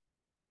dialogue.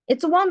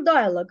 It's one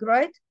dialogue,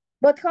 right?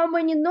 But how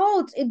many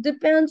notes? It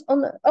depends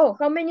on,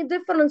 how many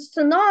different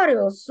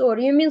scenarios?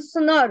 Sorry, you mean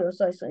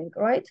scenarios, I think,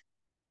 right?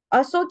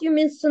 I thought you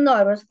mean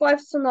scenarios,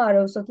 5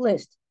 scenarios at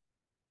least.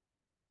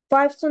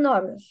 5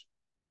 scenarios.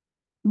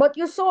 But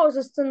you saw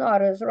the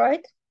scenarios,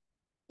 right?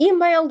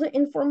 Email the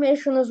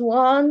information is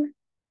one.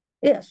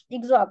 Yes,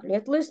 exactly,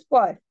 at least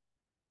 5.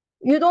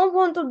 You don't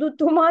want to do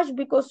too much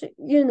because,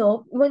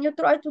 when you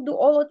try to do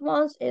all at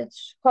once,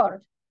 it's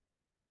hard.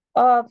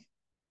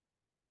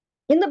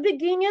 In the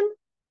beginning,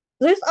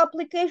 this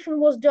application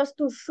was just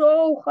to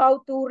show how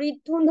to read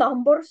 2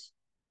 numbers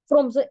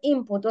from the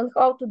input and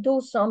how to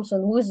do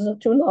something with the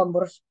 2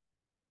 numbers,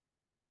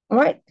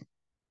 right?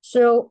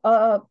 So,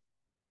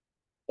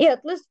 yeah,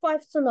 at least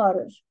 5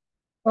 scenarios,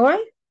 all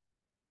right?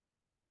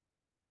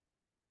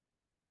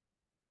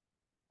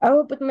 I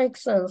hope it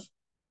makes sense.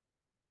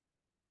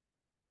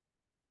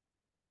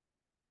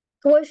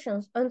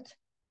 Questions and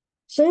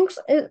things,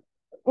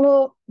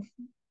 well,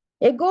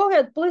 go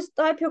ahead, please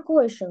type your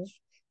questions.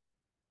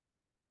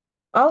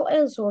 I'll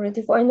answer it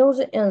if I know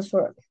the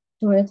answer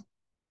to it.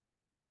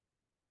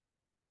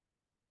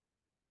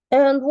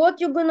 And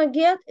what you're gonna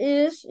get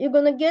is, you're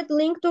gonna get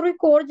link to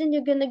recording,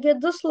 you're gonna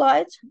get the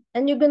slides,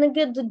 and you're gonna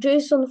get the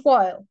JSON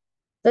file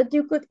that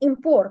you could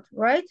import,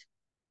 right?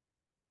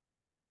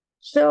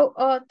 So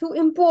to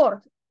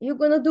import, you're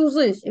gonna do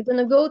this. You're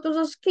gonna go to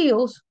the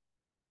skills,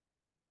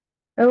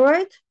 all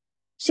right?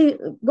 See,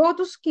 go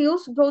to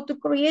skills, go to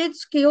create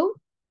skill,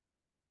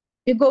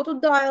 you go to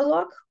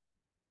dialog,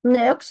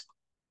 next.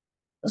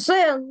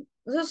 Then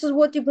this is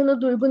what you're gonna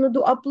do. You're gonna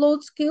do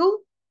upload skill,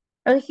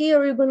 and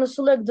here you're gonna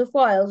select the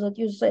files that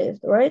you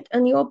saved, right?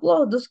 And you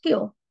upload the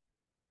skill,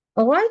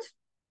 all right?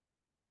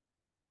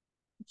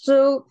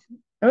 So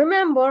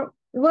remember,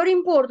 very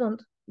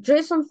important,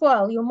 JSON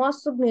file you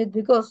must submit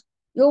because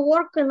your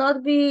work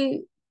cannot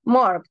be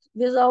marked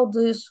without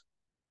this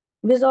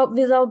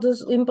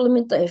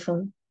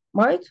implementation,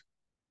 right?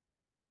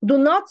 Do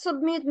not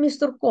submit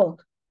Mr. Code.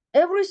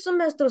 Every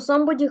semester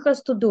somebody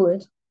has to do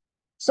it.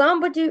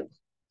 Somebody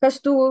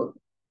has to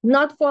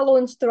not follow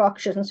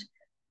instructions.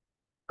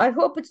 I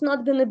hope it's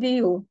not gonna be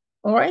you,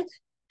 all right?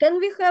 Can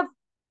we have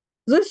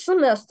this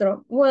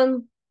semester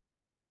when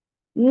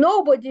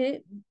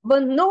nobody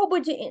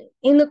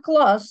in the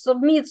class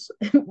submits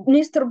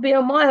Mr.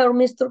 BMI or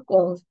Mr.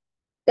 Collins?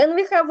 Can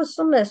we have a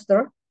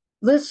semester,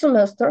 this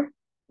semester,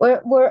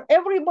 where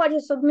everybody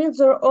submits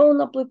their own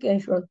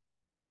application?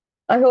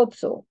 I hope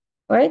so,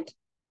 right?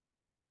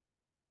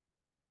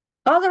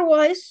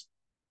 Otherwise,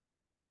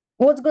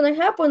 what's going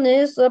to happen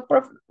is then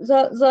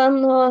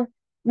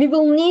we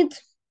will need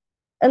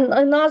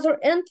another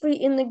entry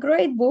in the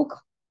gradebook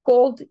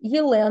called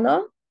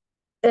Yelena,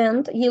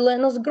 and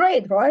Yelena's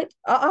grade, right?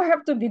 I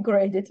have to be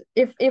graded.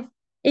 If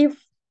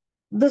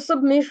the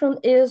submission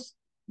is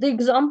the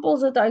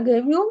examples that I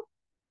gave you,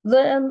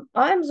 then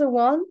I'm the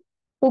one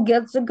who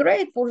gets the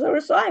grade for the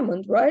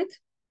assignment, right?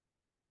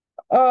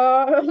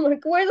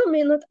 Like, wait a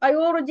minute, I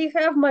already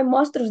have my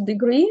master's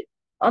degree.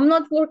 I'm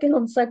not working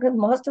on second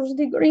master's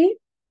degree.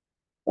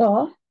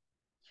 Well,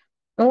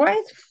 all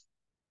right.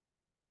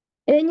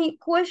 Any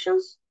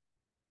questions,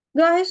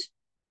 guys?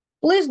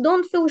 Please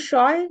don't feel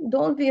shy.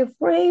 Don't be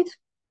afraid.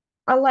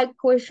 I like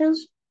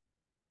questions.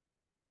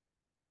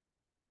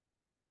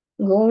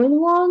 Going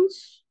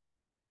once.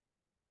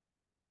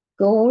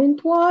 Going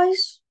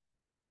twice.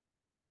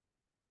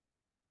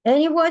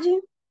 Anybody?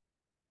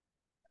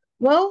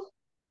 Well,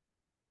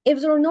 if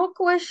there are no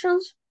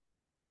questions,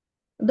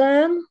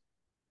 then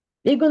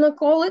we're gonna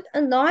call it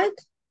a night.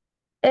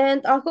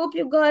 And I hope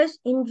you guys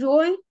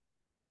enjoy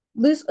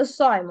this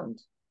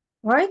assignment,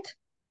 right?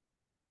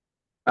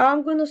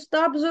 I'm gonna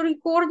stop the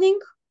recording.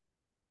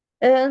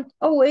 And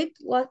oh wait,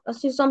 I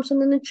see something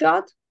in the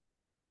chat.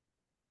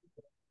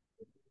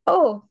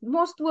 Oh,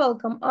 most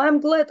welcome.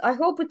 I'm glad. I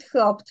hope it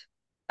helped.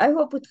 I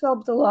hope it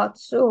helped a lot.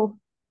 So,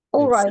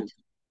 all right.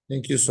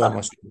 Thank you so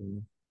much.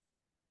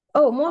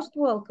 Oh, most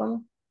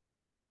welcome.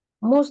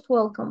 Most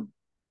welcome.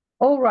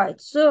 All right.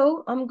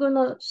 So I'm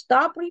gonna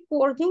stop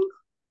recording.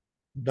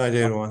 Bye,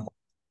 everyone.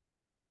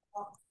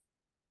 All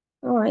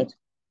right.